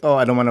saying like, oh,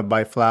 I don't want to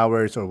buy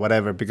flowers or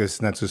whatever because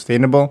it's not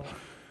sustainable?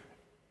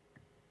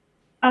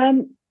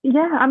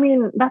 Yeah, I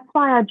mean, that's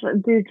why I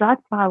do dried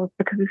flowers,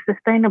 because it's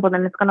sustainable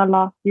and it's going to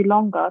last you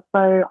longer.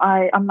 So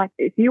I'm like,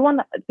 if you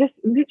want to, just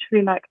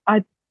literally, like,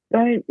 I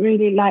don't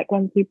really like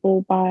when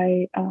people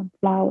buy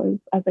flowers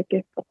as a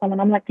gift for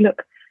someone. I'm like,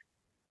 look,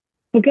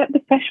 forget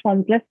the fresh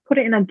ones. Let's put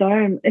it in a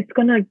dome. It's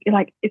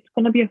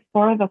gonna be a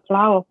forever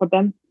flower for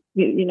them,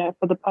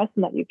 for the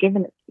person that you're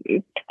giving it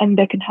to, and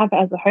they can have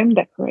it as a home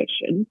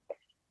decoration.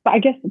 But I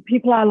guess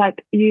people are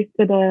like used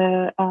to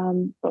the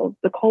sort of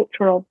the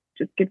culture of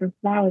just giving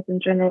flowers in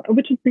general,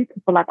 which is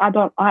beautiful. Like I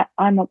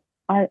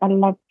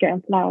love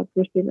getting flowers,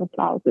 receiving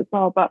flowers as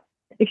well. But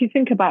if you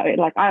think about it,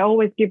 like I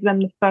always give them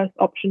the first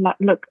option. Like,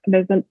 look,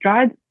 there's a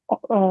dried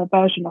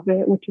version of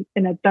it, which is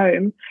in a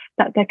dome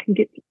that they can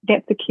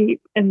get to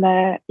keep in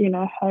their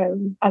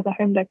home as a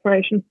home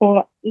decoration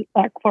for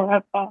like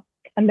forever,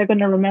 and they're going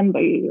to remember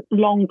you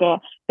longer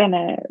than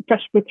a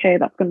fresh bouquet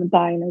that's going to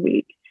die in a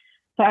week.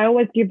 So I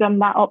always give them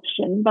that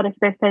option. But if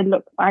they say,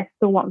 look, I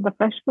still want the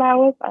fresh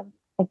flowers, and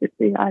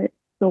obviously I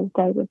still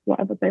go with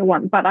whatever they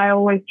want, but I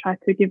always try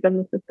to give them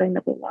the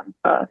sustainable one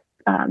first,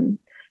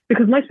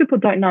 because most people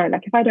don't know.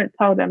 Like if I don't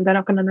tell them, they're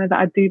not going to know that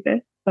I do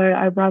this. So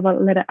I'd rather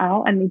let it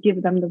out and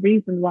give them the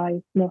reason why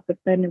it's more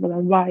sustainable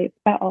and why it's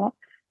better.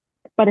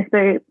 But if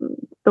they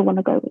still want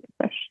to go with the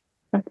fresh,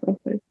 that's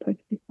also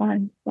totally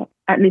fine. But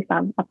at least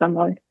I've done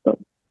my stuff.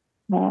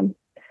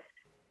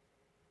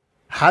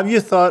 Have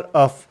you thought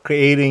of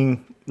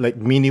creating like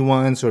mini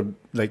ones or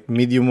like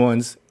medium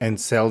ones and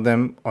sell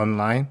them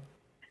online?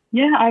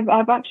 Yeah,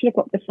 I've actually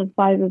got different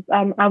sizes.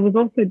 I was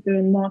also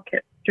doing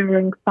markets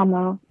during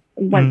summer.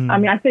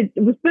 I said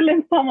it was still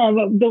in summer,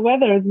 but the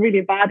weather is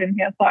really bad in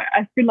here, so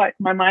I feel like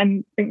my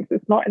mind thinks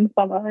it's not in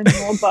summer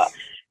anymore. But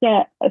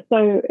yeah,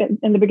 so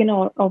in the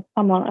beginning of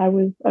summer, I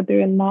was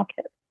doing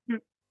markets.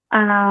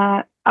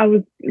 I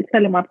was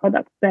selling my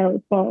products there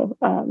as well.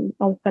 I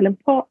was selling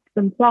pots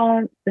and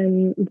plants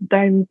and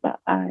domes that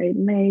I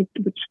made,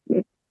 which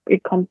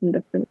it comes in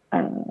different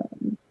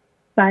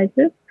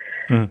sizes.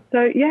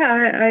 So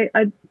yeah,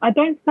 I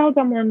don't sell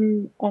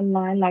them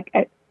online like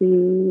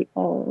Etsy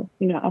or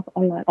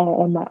online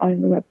or on my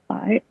own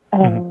website.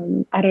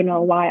 I don't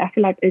know why. I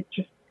feel like it's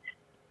just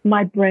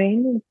my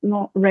brain is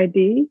not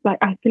ready. Like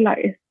I feel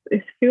like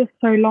it feels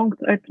so long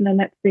to open an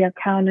Etsy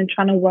account and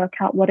trying to work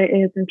out what it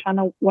is and trying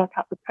to work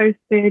out the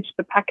postage,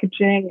 the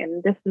packaging,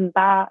 and this and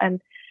that.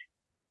 And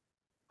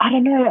I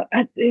don't know.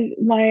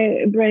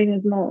 My brain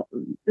is not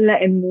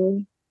letting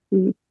me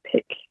to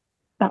pick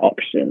that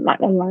option,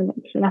 like online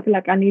option. I feel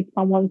like I need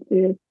someone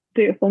to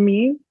do it for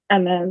me,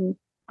 and then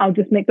I'll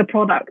just make the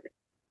product.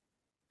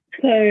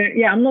 So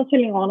yeah, I'm not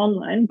selling on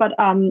online, but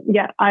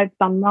yeah, I've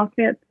done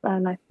markets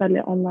and I sell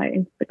it on my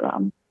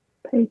Instagram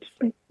page,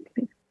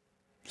 basically.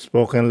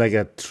 Spoken like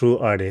a true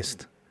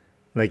artist.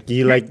 Like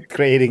you like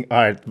creating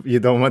art. You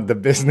don't want the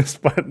business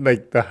part,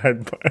 like the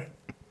hard part.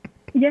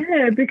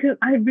 Yeah, because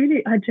I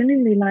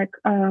genuinely like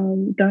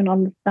don't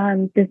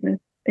understand business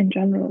in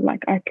general.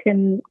 Like I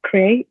can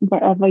create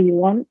whatever you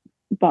want,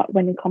 but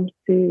when it comes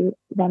to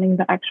running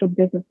the actual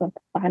business of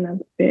the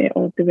finance bit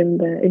or doing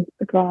the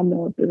Instagram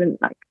or doing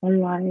like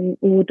online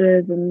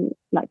orders and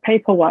like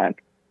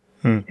paperwork,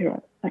 you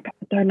know, like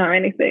I don't know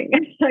anything.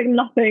 It's like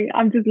nothing.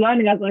 I'm just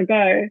learning as I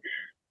go.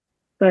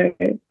 So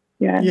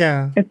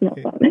yeah, it's not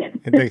fun.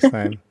 It takes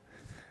time.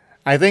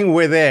 I think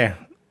we're there.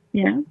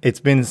 Yeah. It's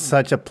been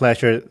such a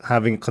pleasure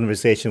having a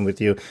conversation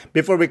with you.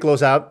 Before we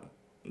close out,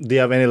 do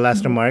you have any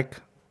last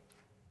remark?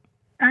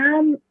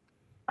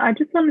 I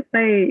just want to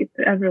say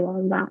to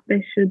everyone that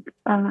they should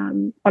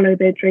follow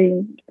their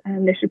dreams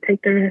and they should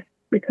take the risk,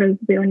 because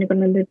we're only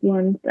going to live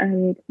once.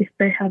 And if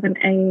they have an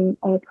aim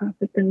or a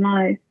purpose in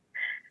life,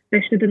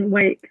 they shouldn't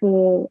wait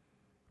for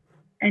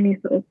any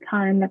sort of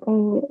time like,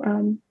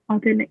 I'll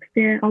do it next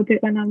year, I'll do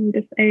it when I'm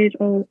this age,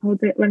 or I'll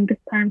do it when this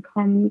time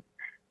comes.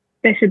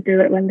 They should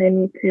do it when they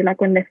need to, like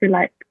when they feel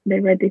like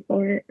they're ready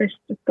for it. They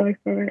should just go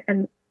for it.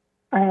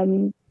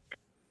 And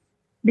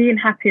being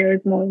happier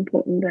is more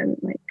important than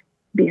like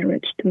being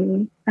rich to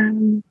me.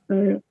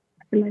 So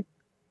I feel like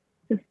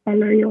just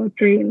follow your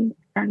dreams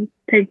and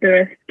take the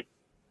risk.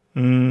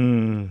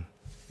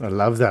 I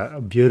love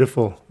that.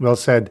 Beautiful. Well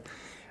said.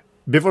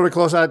 Before we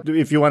close out,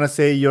 if you want to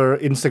say your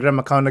Instagram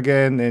account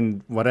again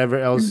and whatever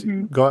else,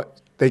 go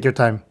take your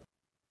time.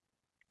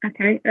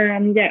 Okay.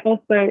 Yeah.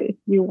 Also, if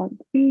you want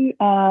to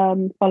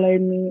follow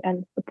me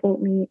and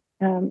support me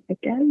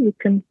again, you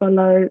can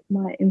follow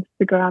my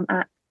Instagram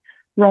at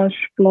Raj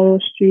Floral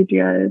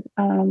Studios.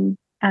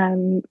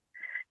 And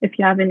if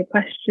you have any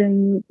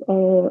questions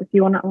or if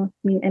you want to ask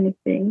me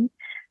anything,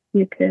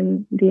 you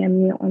can DM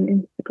me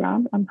on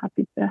Instagram. I'm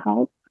happy to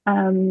help.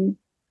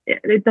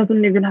 It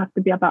doesn't even have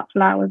to be about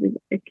flowers.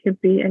 It could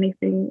be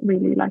anything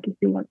really. Like if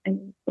you want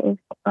any sort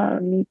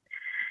of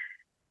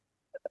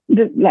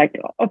like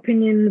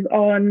opinions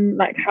on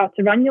like how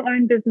to run your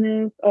own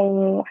business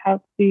or how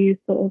to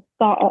sort of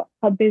start up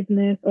a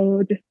business,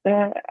 or just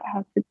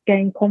how to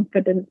gain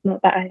confidence.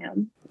 Not that I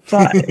am,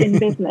 but in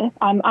business,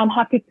 I'm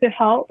happy to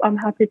help. I'm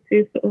happy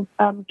to sort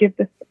of give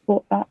the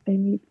support that they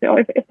need to. Or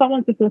if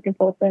someone's just looking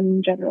for a friend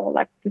in general,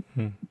 like just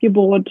if you're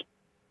bored,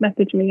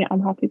 message me.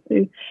 I'm happy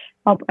to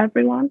help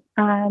everyone.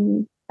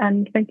 And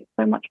thank you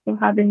so much for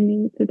having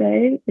me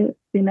today. It's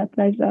been a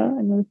pleasure,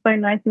 and it was so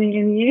nice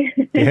meeting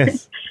you.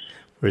 Yes.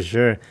 For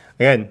sure.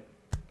 Again,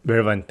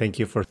 Berivan, thank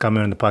you for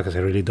coming on the podcast. I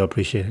really do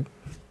appreciate it.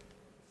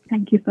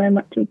 Thank you so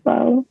much as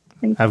well.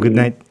 Have a good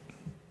night.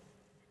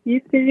 You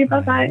too.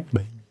 Bye-bye.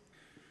 Bye.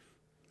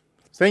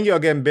 Thank you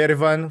again,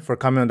 Berivan, for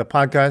coming on the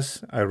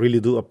podcast. I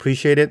really do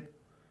appreciate it.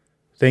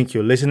 Thank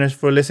you, listeners,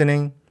 for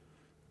listening.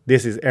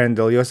 This is Aaron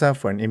Deliosa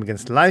for An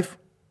Immigrant's Life.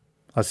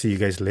 I'll see you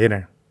guys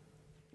later.